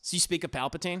guess. So you speak of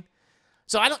Palpatine.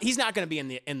 So he's not going to be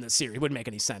in the series. It wouldn't make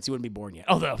any sense. He wouldn't be born yet.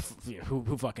 Although,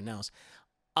 who fucking knows?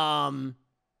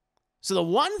 So the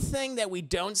one thing that we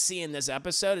don't see in this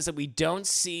episode is that we don't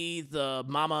see the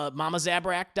Mama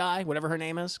Zabrak die, whatever her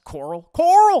name is.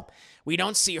 Coral. We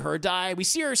don't see her die. We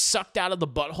see her sucked out of the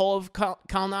butthole of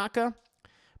Kalnaka.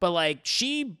 But, like,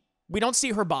 we don't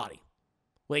see her body.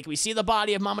 Like, we see the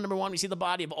body of Mama number 1. We see the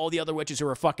body of all the other witches who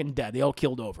are fucking dead. They all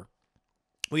killed over.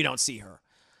 We don't see her.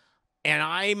 And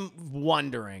I'm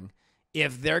wondering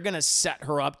if they're going to set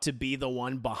her up to be the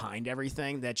one behind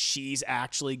everything, that she's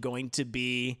actually going to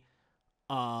be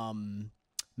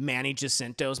Manny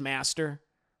Jacinto's master.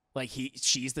 Like,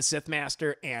 she's the Sith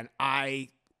master, and I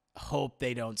hope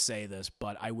they don't say this,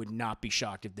 but I would not be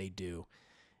shocked if they do.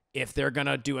 If they're going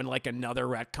to do like another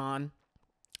retcon,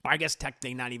 I guess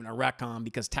technically not even a retcon,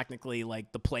 because technically,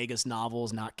 like, the Plagueis novel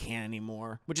is not canon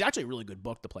anymore, which is actually a really good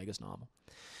book, the Plagueis novel.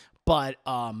 But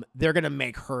they're gonna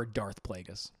make her Darth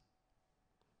Plagueis.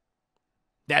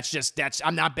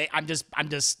 I'm not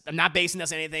basing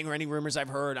this on anything or any rumors I've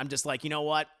heard. I'm just like, you know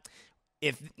what?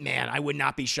 I would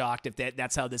not be shocked if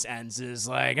that's how this ends. Is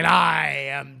like, and I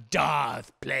am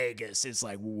Darth Plagueis. It's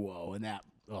like, whoa, and that,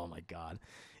 oh my God,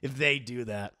 if they do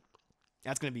that,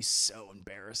 that's gonna be so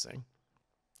embarrassing,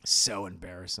 so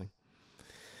embarrassing.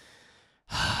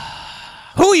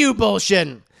 Who you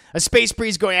bullshitting? A space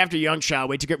priest going after a young child.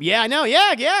 Way too grip. Yeah, I know.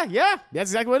 Yeah.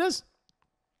 That's exactly what it is.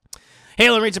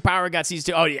 Halo Rings of Power got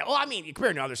season 2. Oh, yeah. Well, I mean,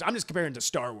 comparing to others, I'm just comparing to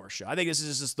Star Wars show. I think this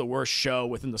is just the worst show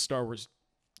within the Star Wars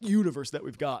universe that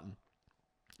we've gotten.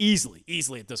 Easily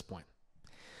at this point.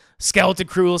 Skeleton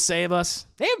Crew will save us.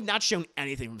 They have not shown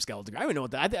anything from Skeleton Crew. I don't even know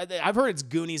what that. I've heard it's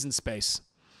Goonies in space.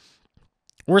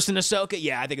 Worse than Ahsoka?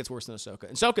 Yeah, I think it's worse than Ahsoka.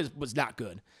 And Ahsoka was not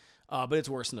good, but it's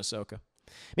worse than Ahsoka.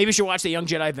 Maybe you should watch the Young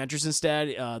Jedi Adventures instead.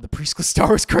 The preschool Star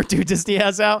Wars cartoon Disney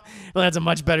has out. Well, that's a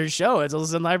much better show. It's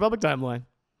also in the High Republic timeline.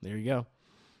 There you go.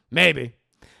 Maybe.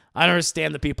 I don't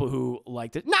understand the people who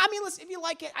liked it. No, I mean, listen, if you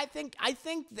like it, I think I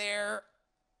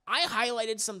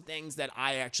highlighted some things that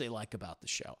I actually like about the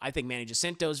show. I think Manny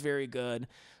Jacinto is very good.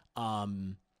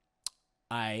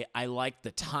 I like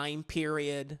the time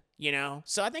period, you know?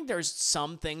 So I think there's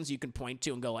some things you can point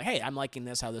to and go like, hey, I'm liking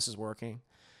this, how this is working.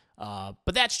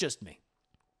 But that's just me.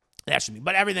 That should be.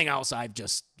 But everything else, I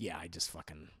just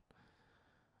fucking.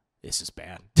 This is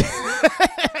bad.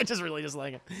 I just really just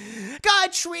like it.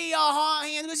 Got tree,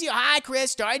 hands with you. Hi,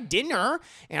 Chris. Started dinner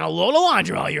and a load of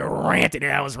laundry while you're ranting.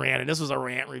 And I was ranting. This was a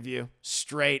rant review.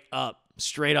 Straight up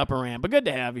a rant. But good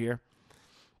to have you here.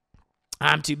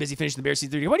 I'm too busy finishing the Bear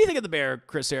season 3. What do you think of the Bear,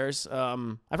 Chris Harris?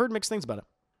 I've heard mixed things about it.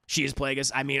 She is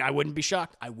Plagueis. I mean, I wouldn't be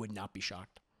shocked. I would not be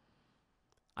shocked.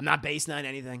 I'm not basing on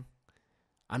anything.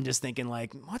 I'm just thinking,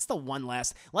 like, what's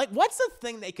the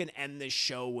thing they can end this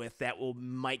show with that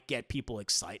might get people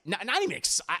excited? Not even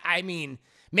excited. I mean,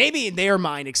 maybe in their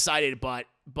mind excited, but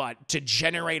to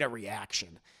generate a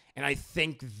reaction. And I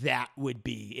think that would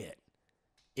be it.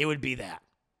 It would be that,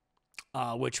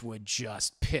 which would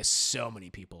just piss so many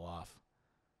people off.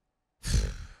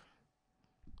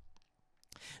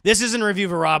 This isn't a review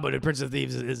for Rob, but Prince of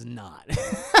Thieves is not.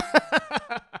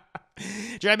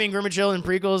 Try being grim and chill in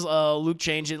prequels, Luke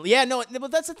changing. Yeah, no, but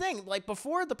that's the thing. Like,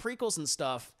 before the prequels and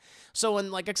stuff, so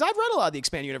when, like, because I've read a lot of the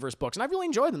Expanded Universe books, and I've really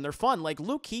enjoyed them. They're fun. Like,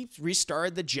 Luke, he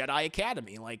restarted the Jedi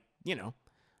Academy, like, you know.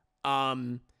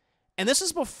 And this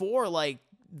is before, like,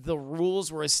 the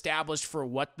rules were established for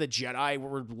what the Jedi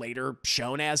were later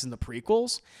shown as in the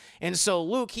prequels. And so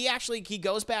Luke, he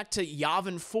goes back to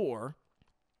Yavin 4,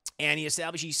 and he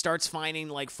starts finding,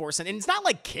 like, Force, and it's not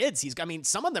like kids.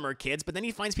 Some of them are kids, but then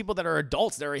he finds people that are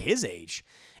adults that are his age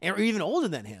and or even older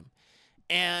than him.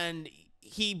 And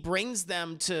he brings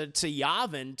them to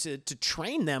Yavin to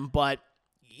train them, but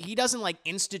he doesn't, like,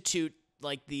 institute,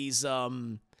 like, these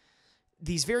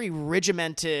very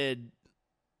regimented,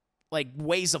 like,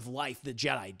 ways of life the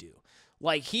Jedi do.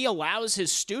 Like, he allows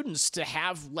his students to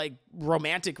have, like,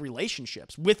 romantic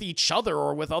relationships with each other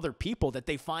or with other people that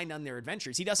they find on their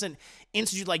adventures. He doesn't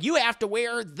institute, like, you have to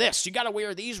wear this. You got to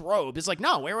wear these robes. It's like,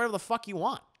 no, wear whatever the fuck you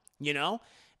want, you know?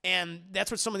 And that's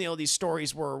what some of these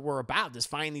stories were about, is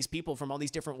finding these people from all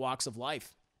these different walks of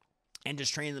life and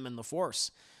just training them in the Force.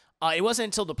 It wasn't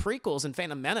until the prequels and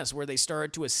Phantom Menace where they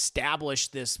started to establish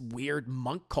this weird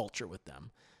monk culture with them,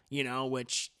 you know,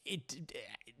 which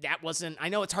that wasn't, I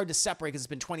know it's hard to separate because it's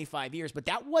been 25 years, but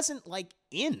that wasn't, like,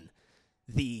 in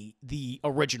the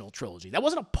original trilogy. That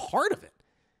wasn't a part of it,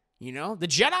 you know? The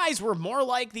Jedis were more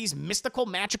like these mystical,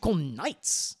 magical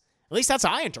knights. At least that's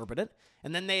how I interpret it.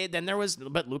 And then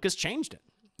but Lucas changed it,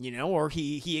 you know, or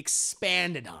he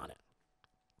expanded on it.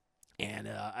 And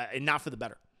not for the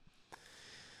better.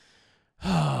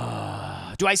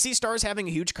 Do I see Star Wars having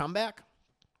a huge comeback?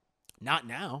 Not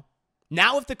now.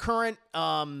 Now with the current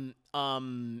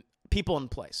people in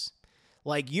place,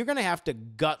 like, you're going to have to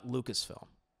gut Lucasfilm.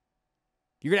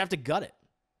 You're going to have to gut it.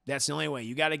 That's the only way.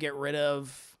 You got to get rid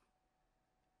of,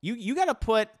 you got to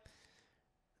put,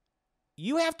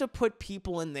 you have to put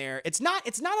people in there. It's not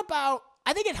about,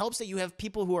 I think it helps that you have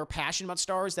people who are passionate about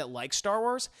Star Wars that like Star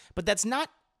Wars, but that's not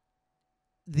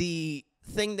the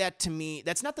thing that, to me,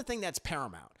 that's not the thing that's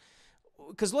paramount.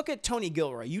 Because look at Tony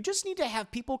Gilroy. You just need to have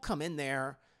people come in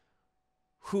there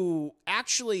who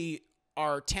actually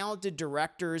are talented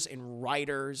directors and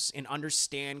writers and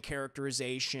understand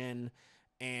characterization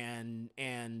and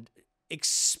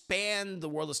expand the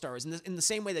world of Star Wars in the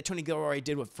same way that Tony Gilroy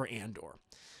did for Andor.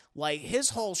 Like,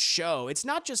 his whole show, it's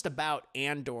not just about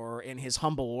Andor and his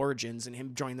humble origins and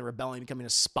him joining the rebellion, becoming a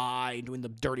spy, and doing the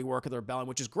dirty work of the rebellion,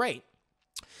 which is great.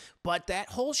 But that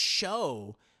whole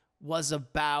show was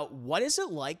about what is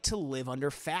it like to live under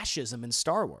fascism in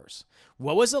Star Wars?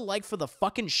 What was it like for the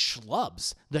fucking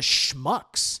schlubs, the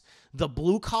schmucks, the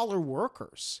blue-collar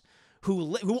workers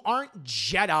who aren't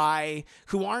Jedi,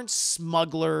 who aren't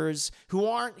smugglers, who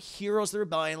aren't heroes of the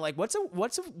rebellion? Like, what's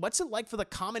it like for the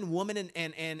common woman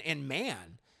and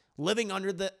man living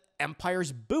under the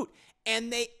Empire's boot?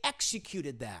 And they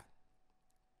executed that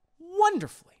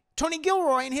wonderfully. Tony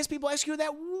Gilroy and his people executed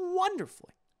that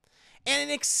wonderfully.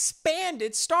 And it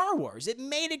expanded Star Wars. It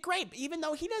made it great. Even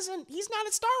though he's not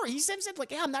a Star Wars. He said,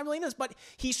 like, yeah, I'm not really in this. But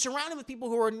he's surrounded with people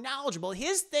who are knowledgeable.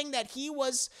 His thing that he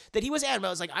was adamant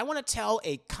was like, I want to tell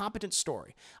a competent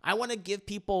story. I want to give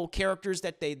people characters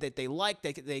that they like,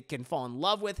 that they can fall in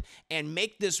love with, and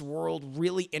make this world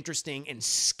really interesting and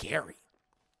scary.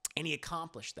 And he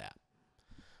accomplished that.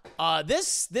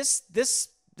 This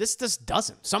just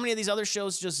doesn't. So many of these other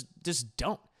shows just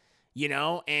don't, you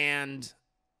know, and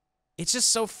it's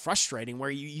just so frustrating where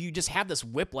you just have this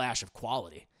whiplash of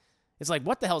quality. It's like,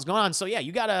 what the hell's going on? So yeah,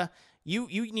 you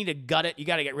need to gut it. You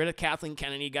got to get rid of Kathleen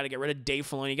Kennedy. You got to get rid of Dave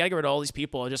Filoni. You got to get rid of all these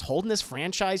people just holding this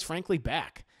franchise, frankly,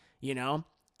 back, you know?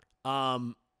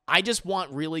 I just want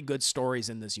really good stories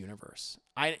in this universe.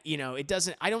 At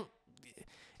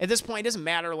this point, it doesn't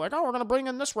matter, like, oh, we're going to bring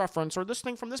in this reference or this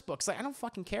thing from this book. It's like, I don't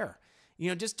fucking care.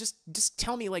 Just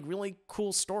tell me like really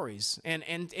cool stories and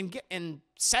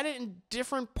set it in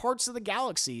different parts of the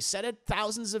galaxy. Set it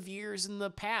thousands of years in the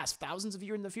past, thousands of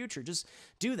years in the future. Just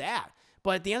do that.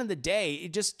 But at the end of the day,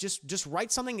 just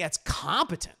write something that's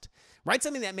competent. Write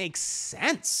something that makes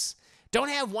sense. Don't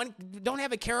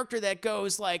have a character that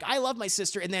goes like, I love my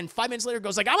sister, and then 5 minutes later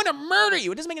goes like, I'm gonna murder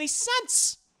you. It doesn't make any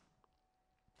sense.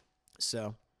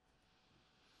 So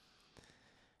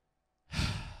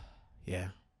yeah.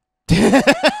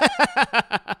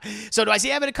 So do I see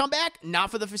having to come back? Not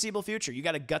for the foreseeable future. You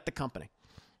got to gut the company.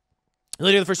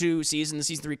 Later, the first 2 seasons,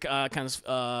 season 3 kind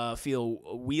of feel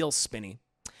wheel spinny.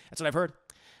 That's what I've heard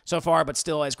so far, but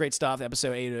still has great stuff.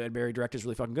 Episode 8 of Ed Barry directed is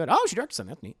really fucking good. Oh, she directed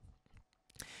something. That's neat.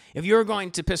 If you're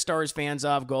going to piss Star Wars fans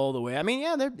off, go all the way. I mean,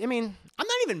 yeah, I'm not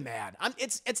even mad.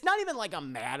 It's not even like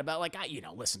I'm mad about like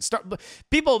listen,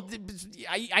 people.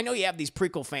 I know you have these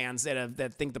prequel fans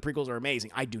that think the prequels are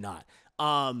amazing. I do not.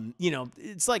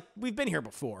 It's like we've been here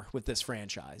before with this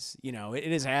franchise.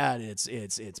 It has had its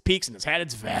peaks and it's had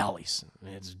its valleys.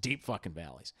 It's deep fucking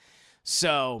valleys.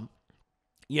 So,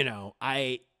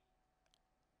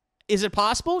 is it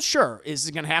possible? Sure. Is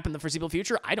it going to happen in the foreseeable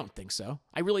future? I don't think so.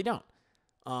 I really don't.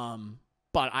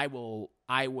 But I will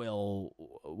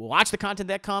watch the content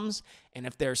that comes, and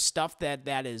if there's stuff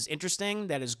that is interesting,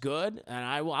 that is good, and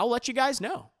I'll let you guys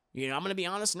know. I'm going to be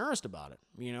honest and earnest about it,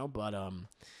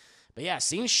 but yeah,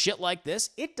 seeing shit like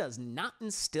this, it does not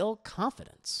instill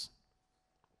confidence.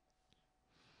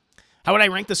 How would I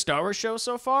rank the Star Wars show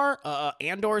so far?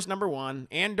 Andor's number 1.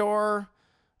 Andor,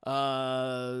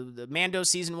 the Mando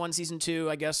season 1, season 2,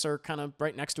 I guess, are kind of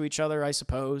right next to each other, I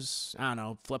suppose. I don't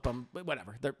know, flip them,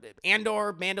 whatever. They're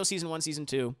Andor, Mando season 1, season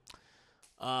 2.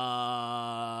 Man,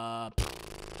 I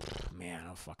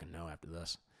don't fucking know after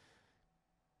this.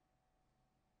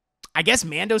 I guess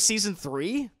Mando season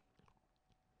 3.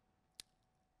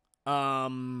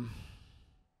 God,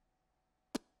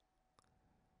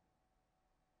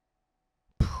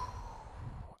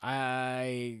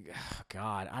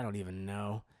 I don't even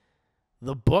know.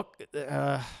 The book,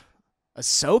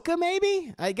 Ahsoka,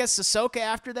 maybe? I guess Ahsoka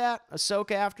after that.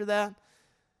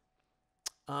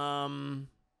 Or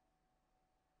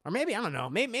maybe, I don't know.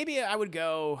 Maybe I would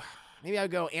go,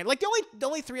 and like the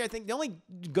only 3, I think, the only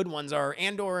good ones are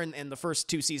Andor and the first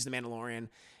 2 seasons of The Mandalorian.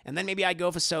 And then maybe I go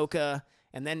with Ahsoka,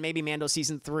 and then maybe Mando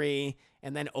season 3,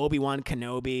 and then Obi-Wan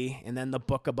Kenobi, and then the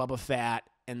Book of Boba Fett,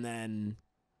 and then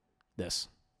this.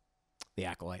 The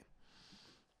Acolyte.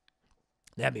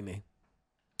 That'd be me.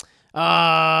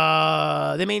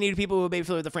 They may need people who may be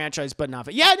familiar with the franchise, but not.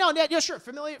 Sure.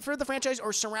 Familiar for the franchise,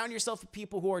 or surround yourself with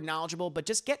people who are knowledgeable. But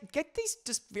just get these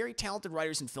just very talented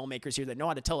writers and filmmakers here that know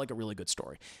how to tell like a really good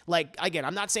story. Like again,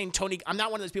 I'm not saying Tony. I'm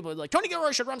not one of those people who are like Tony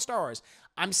Gilroy should run Star Wars.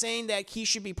 I'm saying that he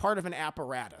should be part of an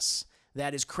apparatus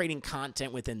that is creating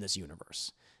content within this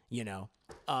universe.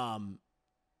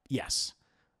 Yes.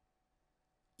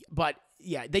 But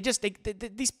yeah, these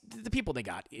the people they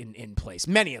got in place.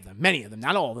 Many of them,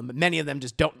 not all of them, but many of them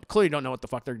just clearly don't know what the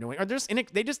fuck they're doing, or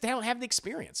they just don't have the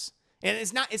experience. And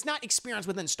it's not experience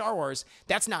within Star Wars.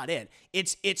 That's not it.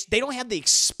 It's they don't have the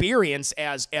experience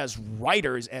as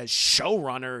writers, as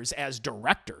showrunners, as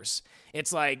directors.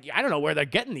 It's like I don't know where they're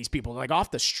getting these people, like off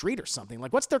the street or something.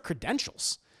 Like what's their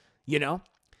credentials?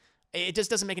 It just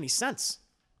doesn't make any sense.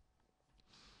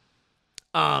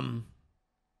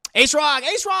 Ace Rock,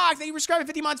 thank you for subscribing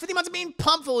 50 months. 50 months of being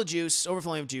pumped full of juice,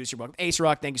 overflowing of juice. You're welcome. Ace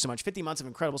Rock, thank you so much. 50 months of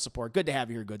incredible support. Good to have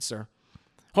you here, good sir.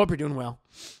 Hope you're doing well.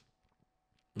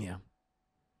 Yeah.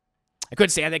 I couldn't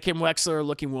say that Kim Wexler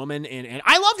looking woman, and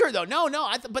I loved her though. No,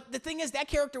 but the thing is, that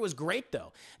character was great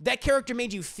though. That character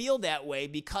made you feel that way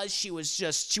because she was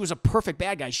a perfect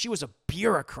bad guy. She was a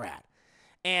bureaucrat,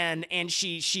 and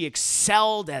she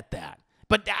excelled at that.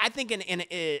 But I think in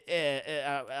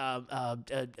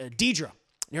Deidre.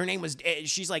 Her name was,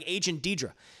 she's like Agent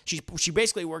Deidre. She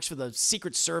basically works for the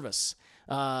Secret Service,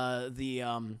 of the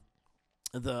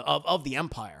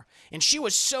Empire. And she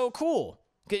was so cool.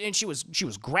 And she was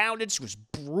grounded, she was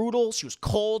brutal, she was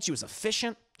cold, she was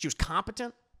efficient, she was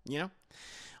competent, Star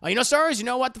Wars, you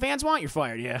know what the fans want? You're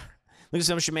fired, yeah.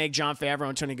 Lucasfilm should make Jon Favreau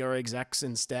and Tony Gilroy execs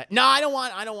instead. No, I don't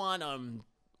want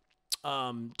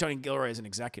Tony Gilroy as an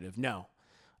executive. No.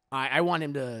 I want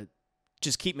him to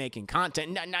just keep making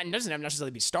content. It doesn't have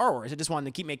necessarily be Star Wars. I just want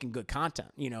him to keep making good content,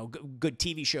 good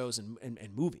TV shows and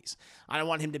movies. I don't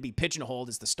want him to be pigeonholed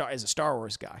as a Star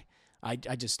Wars guy. I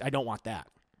don't want that.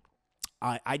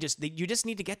 You just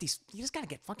need to get these. You just got to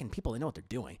get fucking people that know what they're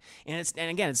doing. And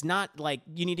again, it's not like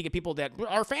you need to get people that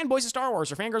are fanboys of Star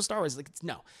Wars or fangirls of Star Wars. Like,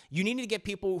 no, you need to get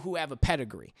people who have a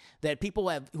pedigree, that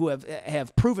people who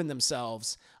have proven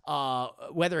themselves,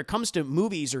 whether it comes to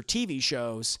movies or TV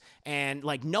shows, and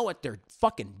like know what they're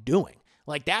fucking doing.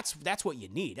 Like, that's what you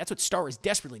need. That's what Star Wars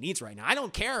desperately needs right now. I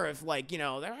don't care if, like, you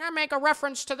know, they're going to make a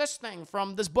reference to this thing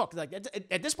from this book. Like,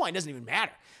 at this point, it doesn't even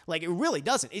matter. Like, it really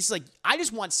doesn't. It's like, I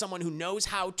just want someone who knows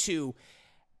how to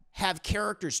have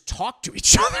characters talk to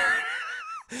each other.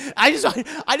 I just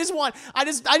want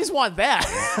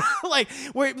that. Like,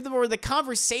 where the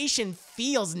conversation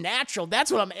feels natural.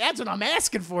 That's what I'm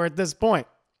asking for at this point.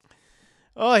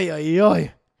 Oy, oy,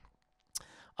 oy.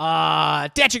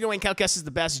 Dachiga Wayne Calcus is the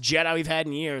best Jedi we've had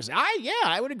in years.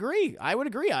 I would agree.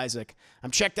 Isaac. I'm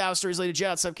checked out. Stories related to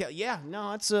Jedi. Sub Cal. Yeah,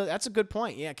 no, that's a good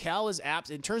point. Yeah, Cal is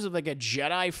in terms of like a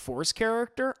Jedi Force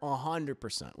character,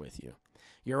 100% with you.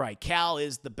 You're right. Cal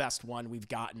is the best one we've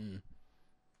gotten.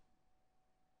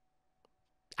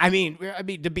 I mean,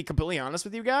 to be completely honest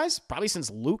with you guys, probably since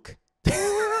Luke.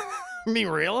 Be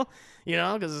real, you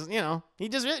know, because you know he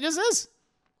just is.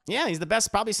 Yeah, he's the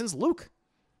best probably since Luke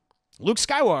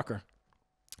Skywalker.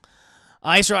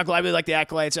 Ice Rock Live, like the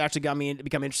Acolytes, actually got me to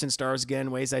become interested in Star Wars again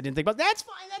in ways I didn't think about. That's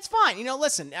fine. You know,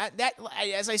 listen,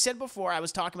 as I said before, I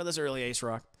was talking about this earlier, Ace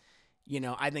Rock. You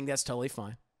know, I think that's totally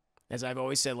fine. As I've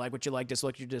always said, like what you like,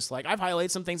 dislike what you dislike. I've highlighted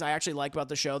some things I actually like about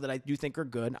the show that I do think are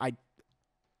good.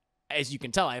 As you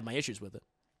can tell, I have my issues with it.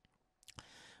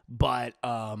 But,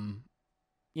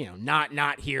 you know,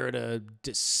 not here to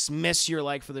dismiss your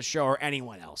like for the show or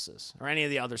anyone else's or any of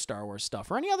the other Star Wars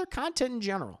stuff or any other content in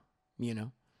general, you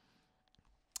know.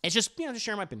 It's just, you know, just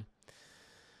sharing my opinion.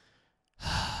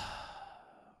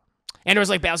 And it was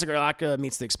like Battlestar Galactica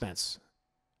meets The Expanse.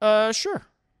 Sure.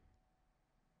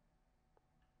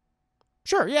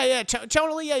 Yeah.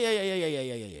 Totally.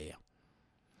 Yeah.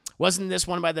 Wasn't this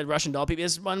one by the Russian doll people?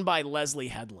 It's one by Leslie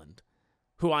Headland,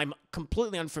 who I'm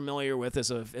completely unfamiliar with as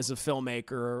a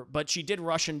filmmaker, but she did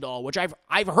Russian Doll, which I've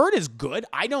heard is good.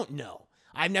 I don't know.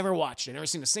 I've never watched it. Never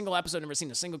seen a single episode, never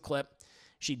seen a single clip.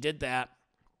 She did that.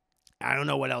 I don't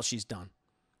know what else she's done.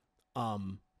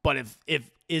 But if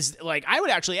is like I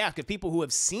would actually ask if people who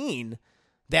have seen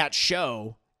that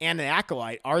show and The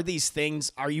Acolyte, are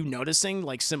you noticing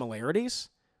like similarities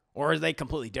or are they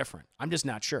completely different? I'm just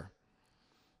not sure.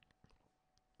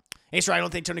 Acer, I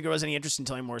don't think Tony Gilroy has any interest in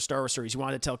telling more Star Wars stories. He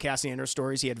wanted to tell Cassian Andor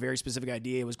stories. He had a very specific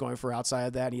idea he was going for outside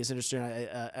of that. He is interested in,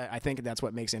 I think that's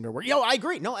what makes Andor work. Yo, I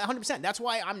agree. No, 100%. That's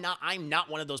why I'm not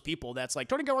one of those people that's like,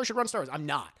 Tony Gilroy should run Star Wars. I'm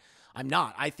not.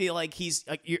 I feel like he's,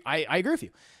 like, I agree with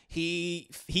you. He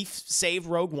saved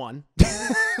Rogue One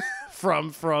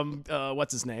from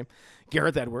what's his name?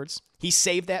 Gareth Edwards. He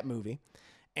saved that movie.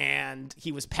 And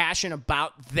he was passionate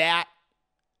about that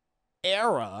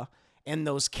era and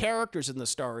those characters in the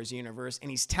Star Wars universe,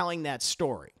 and he's telling that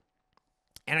story.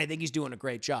 And I think he's doing a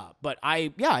great job. But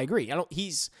I agree. I don't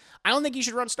think he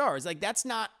should run Star Wars. Like, that's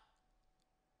not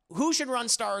who should run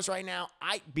Star Wars right now.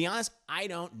 Be honest, I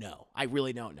don't know. I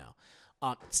really don't know.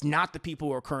 It's not the people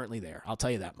who are currently there. I'll tell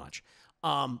you that much.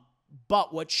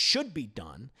 But what should be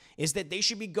done is that they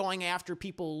should be going after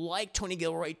people like Tony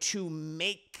Gilroy to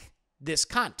make this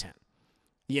content.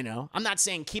 You know, I'm not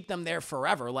saying keep them there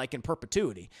forever, like in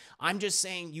perpetuity. I'm just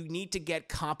saying you need to get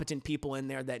competent people in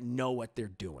there that know what they're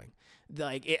doing.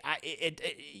 Like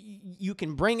you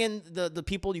can bring in the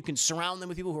people, you can surround them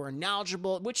with people who are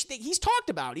knowledgeable, which he's talked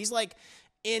about. He's like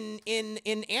in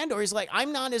Andor, he's like,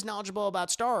 I'm not as knowledgeable about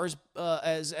Star Wars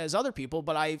as other people,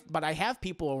 but I have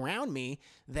people around me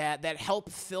that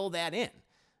help fill that in.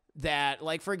 That,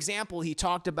 like, for example, he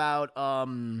talked about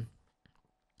Stellan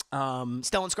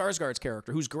Skarsgård's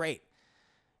character, who's great.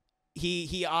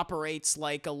 He operates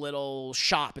like a little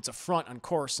shop. It's a front on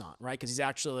Coruscant, right? Because he's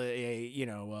actually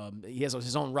he has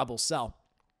his own rebel cell,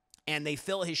 and they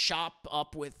fill his shop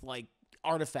up with like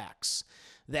artifacts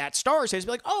that Star Wars says,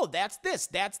 be like, oh, that's this,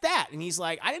 that's that. And he's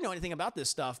like, I didn't know anything about this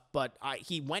stuff, but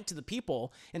he went to the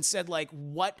people and said, like,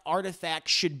 what artifact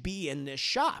should be in this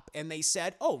shop? And they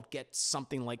said, oh, get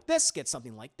something like this, get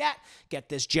something like that, get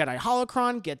this Jedi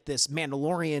holocron, get this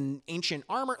Mandalorian ancient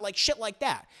armor, like shit like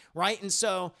that, right? And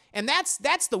so, and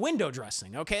that's the window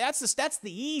dressing, okay? That's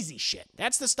the easy shit.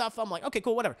 That's the stuff I'm like, okay,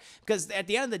 cool, whatever. Because at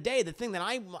the end of the day, the thing that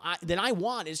I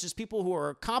want is just people who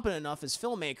are competent enough as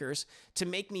filmmakers to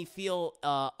make me feel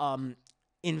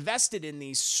invested in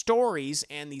these stories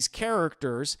and these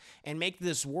characters and make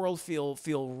this world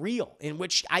feel real, in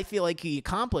which I feel like he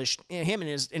accomplished, him and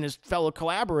his fellow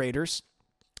collaborators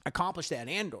accomplished that in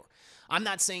Andor. I'm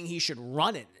not saying he should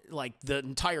run it like the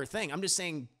entire thing. I'm just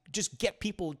saying just get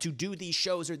people to do these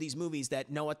shows or these movies that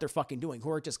know what they're fucking doing, who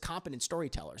are just competent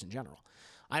storytellers in general.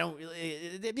 I don't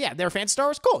really, yeah, they're fans of Star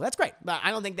Wars, cool, that's great, but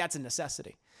I don't think that's a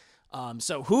necessity.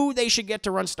 So who they should get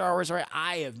to run Star Wars, right?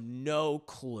 I have no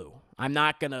clue. I'm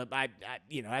not gonna,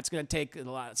 that's gonna take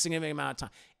a significant amount of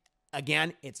time.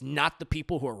 Again, it's not the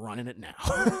people who are running it now.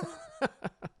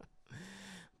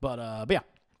 But yeah.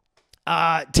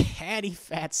 Daddy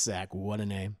Fat Sack, what a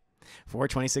name.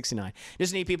 42069.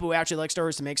 Just need people who actually like Star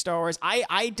Wars to make Star Wars.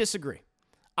 I disagree.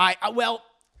 Well,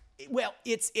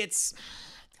 it's.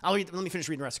 Let me finish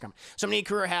reading the rest of the comment. So many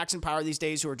career hacks in power these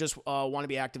days who are just want to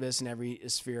be activists in every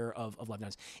sphere of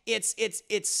life.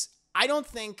 It's. I don't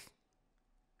think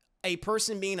a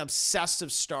person being obsessed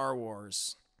of Star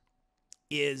Wars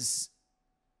is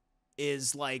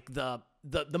like the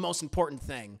most important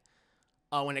thing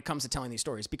when it comes to telling these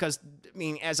stories. Because, I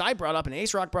mean, as I brought up and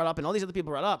Ace Rock brought up and all these other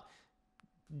people brought up,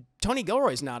 Tony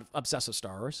Gilroy's not obsessed with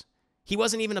Star Wars. He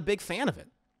wasn't even a big fan of it.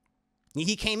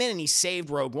 He came in and he saved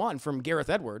Rogue One from Gareth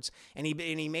Edwards, and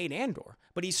he made Andor.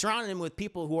 But he surrounded him with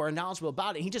people who are knowledgeable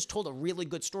about it. He just told a really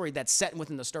good story that's set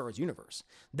within the Star Wars universe.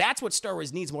 That's what Star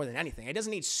Wars needs more than anything. It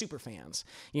doesn't need super fans.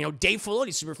 You know, Dave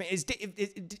Filoni's super fan. Is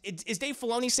Dave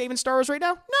Filoni saving Star Wars right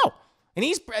now? No. And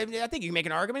I think you can make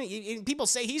an argument. People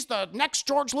say he's the next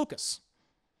George Lucas.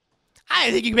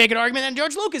 I think you can make an argument that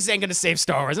George Lucas ain't going to save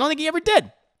Star Wars. I don't think he ever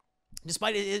did,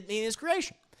 despite it being his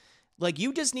creation. Like,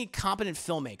 you just need competent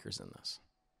filmmakers in this.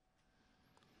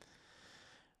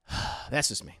 That's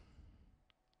just me.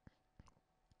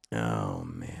 Oh,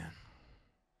 man.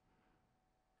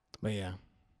 But yeah.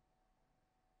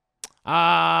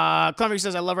 Clever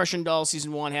says, I love Russian Doll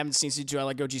Season 1. Haven't seen Season 2. I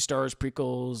like OG Star Wars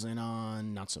prequels and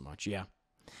on. Not so much. Yeah.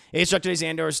 A struck today's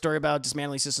Andor, a story about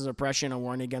dismantling systems of oppression, a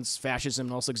warning against fascism,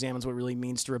 and also examines what it really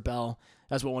means to rebel.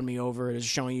 That's what won me over. It is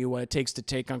showing you what it takes to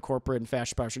take on corporate and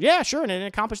fascist power. Yeah, sure, and it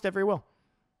accomplished that very well.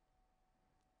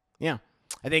 Yeah.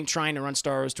 I think trying to run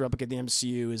Star Wars to replicate the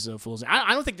MCU is a fool's.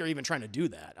 I don't think they're even trying to do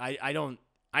that. I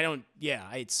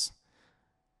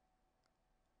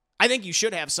think you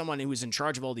should have someone who's in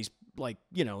charge of all these, like,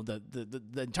 you know, the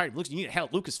entire Lucas. You need a hell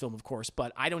Lucasfilm, of course,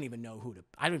 but I don't even know who to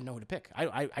pick.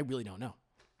 I really don't know.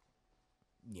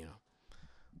 You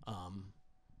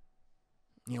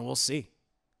know, we'll see.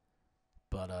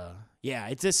 But yeah,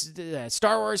 it's just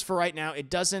Star Wars for right now. It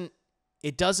doesn't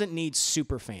need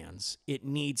super fans. It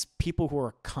needs people who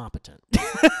are competent.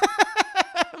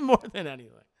 More than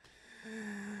anything.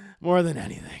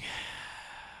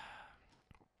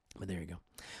 But there you go.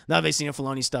 Now they've seen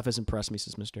Filoni stuff has impressed me,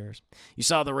 says Mr. Harris. You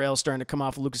saw the rails starting to come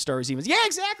off of Lucas Star Wars events. Yeah,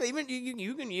 exactly. Even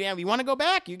you can, yeah, if you want to go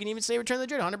back, you can even say Return of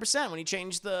the Jedi 100% when he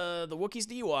changed the Wookiees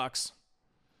to Ewoks.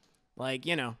 Like,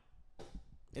 you know,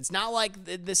 it's not like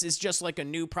this is just like a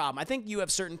new problem. I think you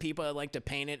have certain people that like to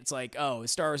paint it. It's like, oh,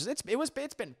 Star Wars, it's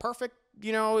been perfect.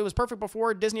 You know, it was perfect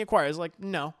before Disney acquired. It's like,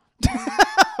 no.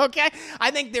 Okay?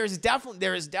 I think there is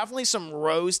definitely some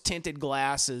rose-tinted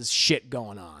glasses shit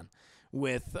going on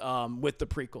with the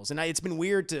prequels. And it's been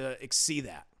weird to see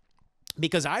that.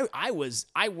 Because I was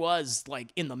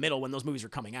like in the middle when those movies were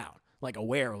coming out, like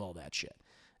aware of all that shit.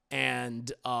 And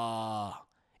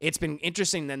it's been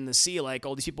interesting then to see like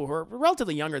all these people who are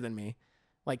relatively younger than me,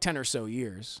 like 10 or so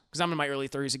years, because I'm in my early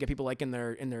 30s, to get people like in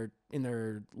their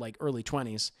like early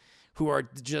 20s who are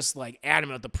just like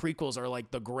adamant that the prequels are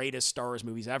like the greatest Star Wars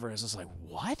movies ever. And it's just like,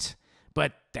 what?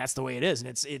 But that's the way it is, and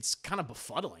it's kind of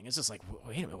befuddling. It's just like,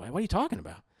 wait a minute, what are you talking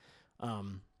about?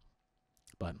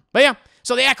 But yeah.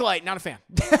 So the Acolyte, not a fan.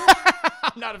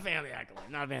 I'm not a fan of the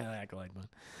Acolyte. But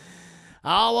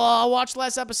I'll watch the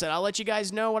last episode. I'll let you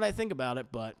guys know what I think about it.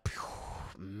 But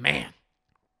man,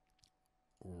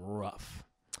 rough.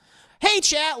 Hey,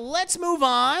 chat, let's move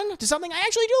on to something I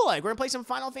actually do like. We're gonna play some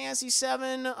Final Fantasy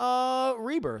VII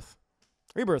Rebirth.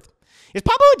 Is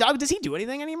Pablo a dog? Does he do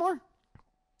anything anymore?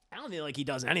 I don't feel like he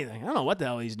does anything. I don't know what the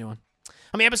hell he's doing.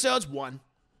 How many episodes? 1.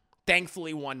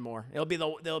 Thankfully, 1 more. It'll be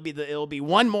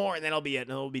 1 more, and then it'll be it. And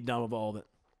it'll be done with all of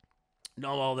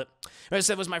it. As I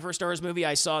said, it was my first Star Wars movie.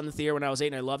 I saw it in the theater when I was 8,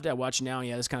 and I loved it. I watch it now, and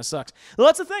yeah, this kind of sucks. Well,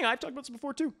 that's the thing. I've talked about this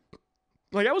before too.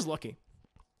 Like, I was lucky.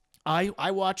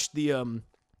 I watched the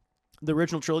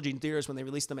original trilogy in theaters when they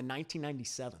released them in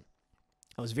 1997.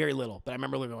 I was very little, but I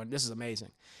remember going, "This is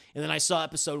amazing." And then I saw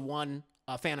Episode 1.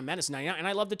 Phantom Menace in 99, and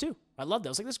I loved it too. I loved it.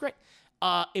 I was like, this is great.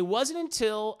 It wasn't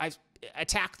until I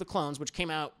Attack the Clones, which came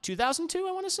out 2002,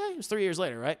 I want to say. It was 3 years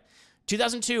later, right?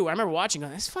 2002, I remember watching,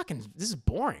 going, this is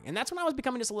boring. And that's when I was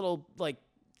becoming just a little, like,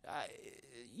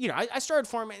 I started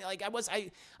forming, like, I was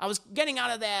getting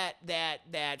out of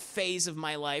that phase of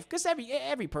my life, because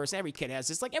every person, every kid has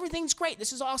this, like, everything's great,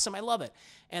 this is awesome, I love it.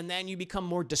 And then you become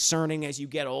more discerning as you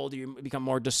get older, you become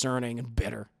more discerning and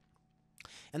bitter.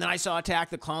 And then I saw Attack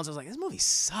the Clones. I was like, this movie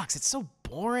sucks. It's so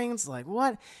boring. It's like,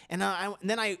 what? And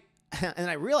then I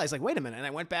realized, like, wait a minute. And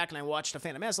I went back and I watched A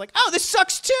Phantom Menace. Like, oh, this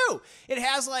sucks too. It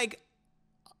has like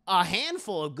a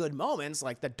handful of good moments,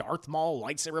 like the Darth Maul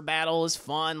lightsaber battle is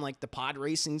fun, like the pod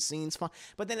racing scene's fun,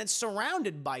 but then it's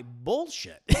surrounded by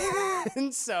bullshit.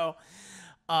 And so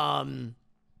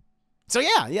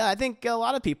yeah, I think a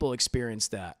lot of people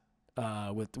experienced that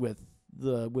with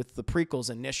the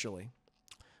prequels initially,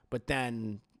 but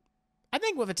then I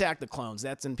think with Attack the Clones,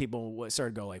 that's when people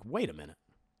started to go like, wait a minute.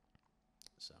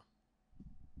 So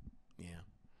yeah.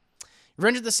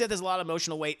 Revenge of the Sith has a lot of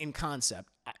emotional weight in concept.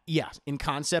 In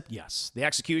concept, yes. The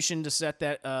execution to set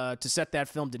that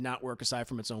film did not work aside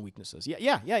from its own weaknesses.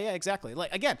 Yeah, exactly.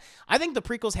 Like, again, I think the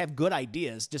prequels have good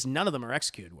ideas, just none of them are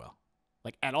executed well,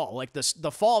 like at all. Like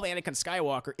the fall of Anakin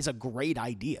Skywalker is a great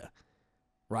idea,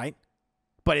 right?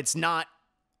 But it's not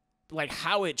like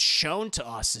how it's shown to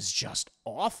us is just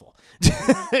awful,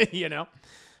 you know.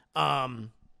 I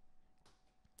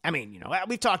mean, you know,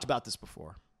 we've talked about this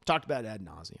before. Talked about it ad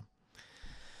nauseum.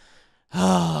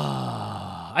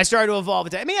 I started to evolve.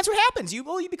 I mean, that's what happens. You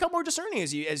become more discerning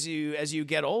as you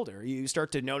get older. You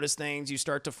start to notice things. You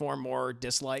start to form more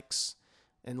dislikes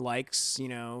and likes. You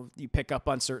know, you pick up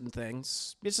on certain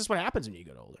things. It's just what happens when you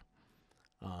get older.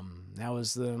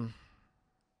 That's what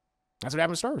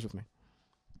happened to Star Wars with me.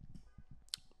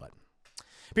 But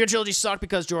Prequel trilogy sucked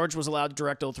because George was allowed to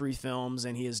direct all 3 films,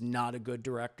 and he is not a good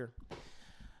director.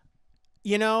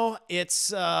 You know,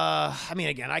 it's, I mean,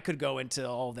 again, I could go into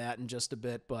all that in just a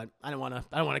bit, but I don't want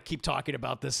to keep talking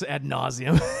about this ad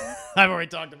nauseum. I've already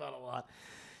talked about it a lot.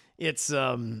 It's,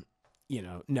 you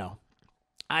know, no,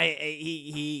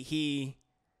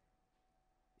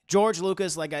 George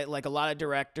Lucas, like a lot of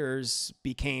directors,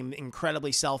 became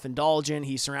incredibly self-indulgent.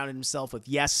 He surrounded himself with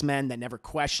yes men that never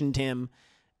questioned him.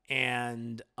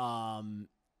 And,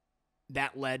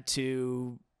 that led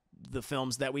to the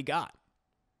films that we got.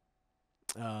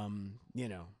 You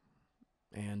know,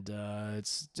 and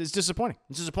it's disappointing.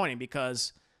 It's disappointing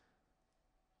because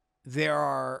there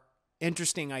are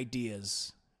interesting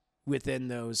ideas within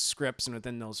those scripts and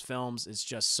within those films. It's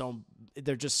just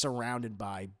they're just surrounded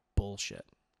by bullshit,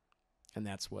 and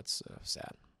that's what's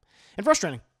sad and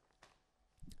frustrating.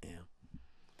 Yeah.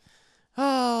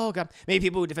 Oh God, many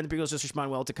people who defend the prequels just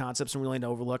respond well to concepts and willing to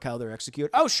overlook how they're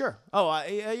executed. Oh sure. Oh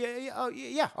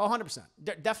yeah. Oh 100%.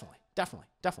 Definitely.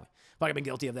 But I've been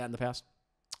guilty of that in the past.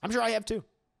 I'm sure I have too.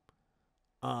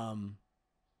 I'm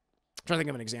trying to think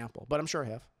of an example, but I'm sure I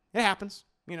have. It happens,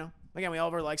 you know. Again, we all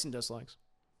have our likes and dislikes.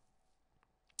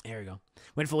 There you go.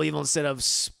 Went full evil instead of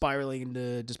spiraling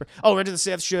into despair. Oh, Revenge of the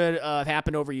Sith should have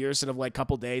happened over years instead of like a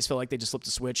couple days. Feel like they just flipped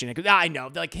a switch. And I know,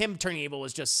 like him turning evil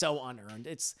was just so unearned.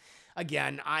 It's,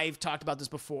 again, I've talked about this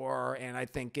before, and I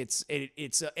think it's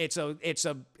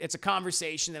a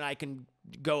conversation that I can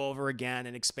go over again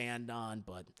and expand on.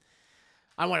 But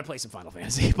I want to play some Final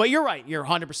Fantasy. But you're right. You're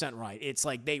 100% right. It's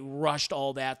like they rushed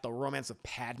all that. The romance of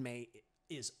Padme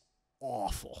is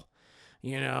awful.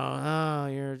 You know,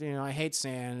 I hate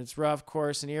sand. It's rough,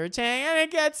 coarse, and irritating, and it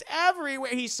gets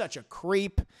everywhere. He's such a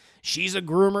creep. She's a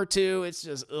groomer, too. It's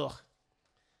just, ugh.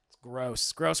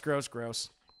 It's gross.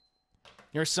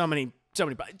 There's so many.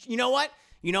 You know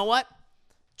what?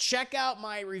 Check out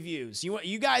my reviews.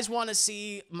 You guys want to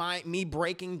see me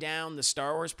breaking down the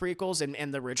Star Wars prequels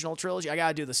and the original trilogy? I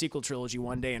gotta do the sequel trilogy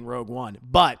one day in Rogue One,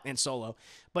 and Solo.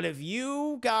 But if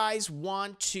you guys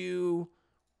want to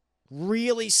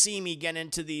really see me get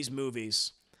into these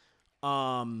movies,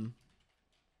 let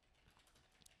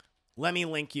me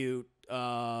link you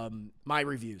my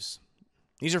reviews.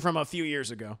 These are from a few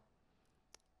years ago.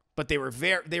 But they were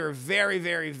very,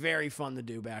 very, very fun to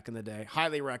do back in the day.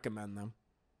 Highly recommend them.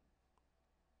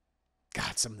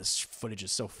 God, some of this footage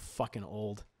is so fucking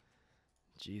old.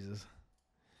 Jesus.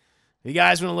 If you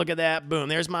guys want to look at that, boom.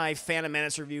 There's my Phantom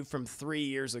Menace review from 3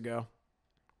 years ago,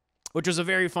 which was a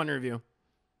very fun review.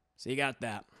 So you got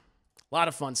that. A lot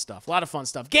of fun stuff.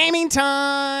 Gaming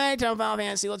time. Final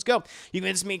Fantasy. Let's go. You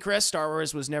convinced me, Chris. Star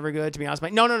Wars was never good. To be honest,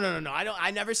 no.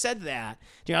 I never said that.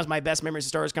 To be honest, my best memories of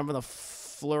Star Wars come from the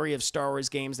flurry of Star Wars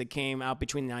games that came out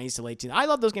between the 90s to late 2000s. I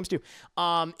love those games too.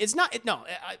 I'm not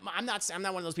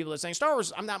one of those people that's saying Star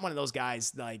Wars. I'm not one of those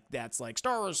guys that's like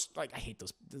Star Wars. Like I hate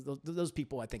those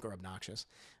people. I think are obnoxious.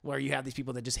 Where you have these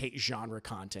people that just hate genre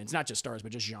content. It's not just Star Wars,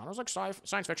 but just genres like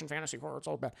science fiction, fantasy, horror. It's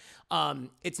all bad.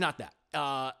 It's not that.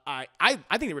 I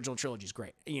think the original trilogy is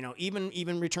great. You know,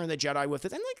 even Return of the Jedi with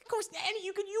it, and like of course,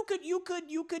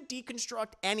 you could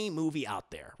deconstruct any movie out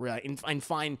there, right, and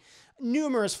find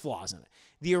numerous flaws in it.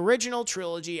 The original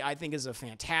trilogy, I think, is a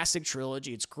fantastic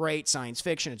trilogy. It's great science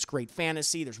fiction. It's great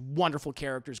fantasy. There's wonderful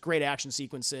characters, great action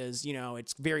sequences. You know,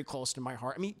 it's very close to my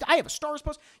heart. I mean, I have a Star Wars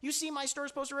poster. You see my Star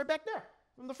Wars poster right back there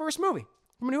from the first movie,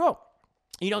 from A New Hope.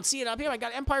 You don't see it up here. I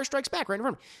got Empire Strikes Back right in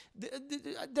front of me.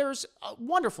 There's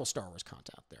wonderful Star Wars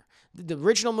content out there. The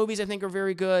original movies, I think, are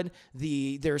very good.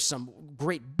 There's some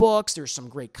great books. There's some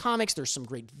great comics. There's some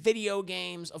great video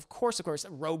games. Of course.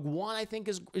 Rogue One, I think,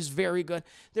 is very good.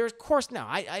 There's, of course, no.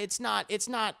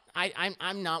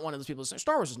 I'm not one of those people.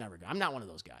 Star Wars is never good. I'm not one of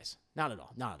those guys. Not at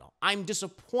all. Not at all. I'm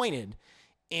disappointed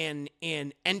in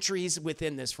entries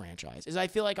within this franchise, as I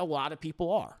feel like a lot of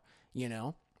people are, you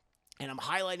know? And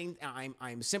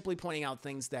I'm simply pointing out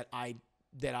things that I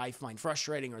find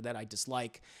frustrating or that I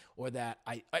dislike, or that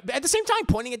I at the same time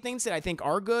pointing at things that I think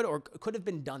are good or could have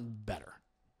been done better.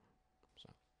 So,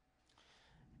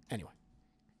 anyway.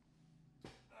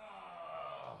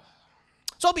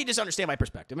 So I'll just understand my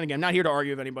perspective. And again, I'm not here to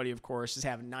argue with anybody, of course. Just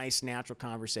have nice, natural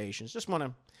conversations. Just want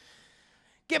to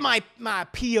get my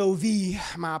POV,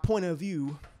 my point of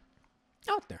view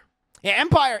out there. Yeah,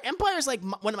 Empire is like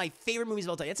one of my favorite movies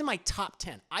of all time. It's in my top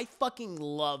 10. I fucking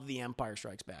love The Empire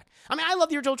Strikes Back. I mean, I love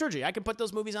the original trilogy. I can put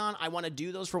those movies on. I want to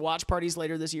do those for watch parties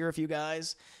later this year with you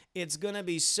guys. It's going to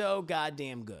be so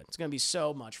goddamn good. It's going to be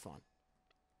so much fun.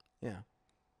 Yeah.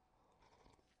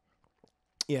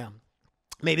 Yeah.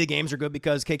 Maybe the games are good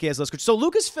because KK has less. So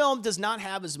Lucasfilm does not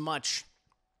have as much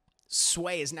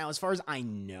sway as now. As far as I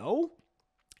know,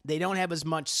 they don't have as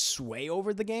much sway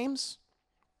over the games.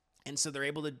 And so they're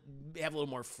able to have a little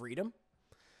more freedom.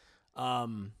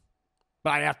 But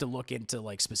I'd have to look into,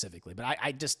 like, specifically. But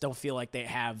I just don't feel like they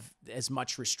have as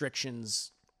much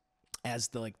restrictions as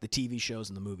the TV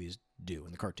shows and the movies do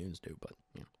and the cartoons do. But,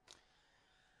 you know.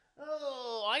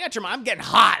 Oh, I got your mind. I'm getting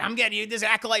hot. This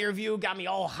Acolyte review got me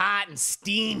all hot and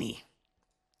steamy.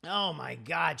 Oh, my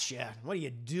God, Chad. What are you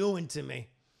doing to me?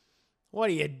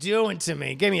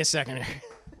 Give me a second here.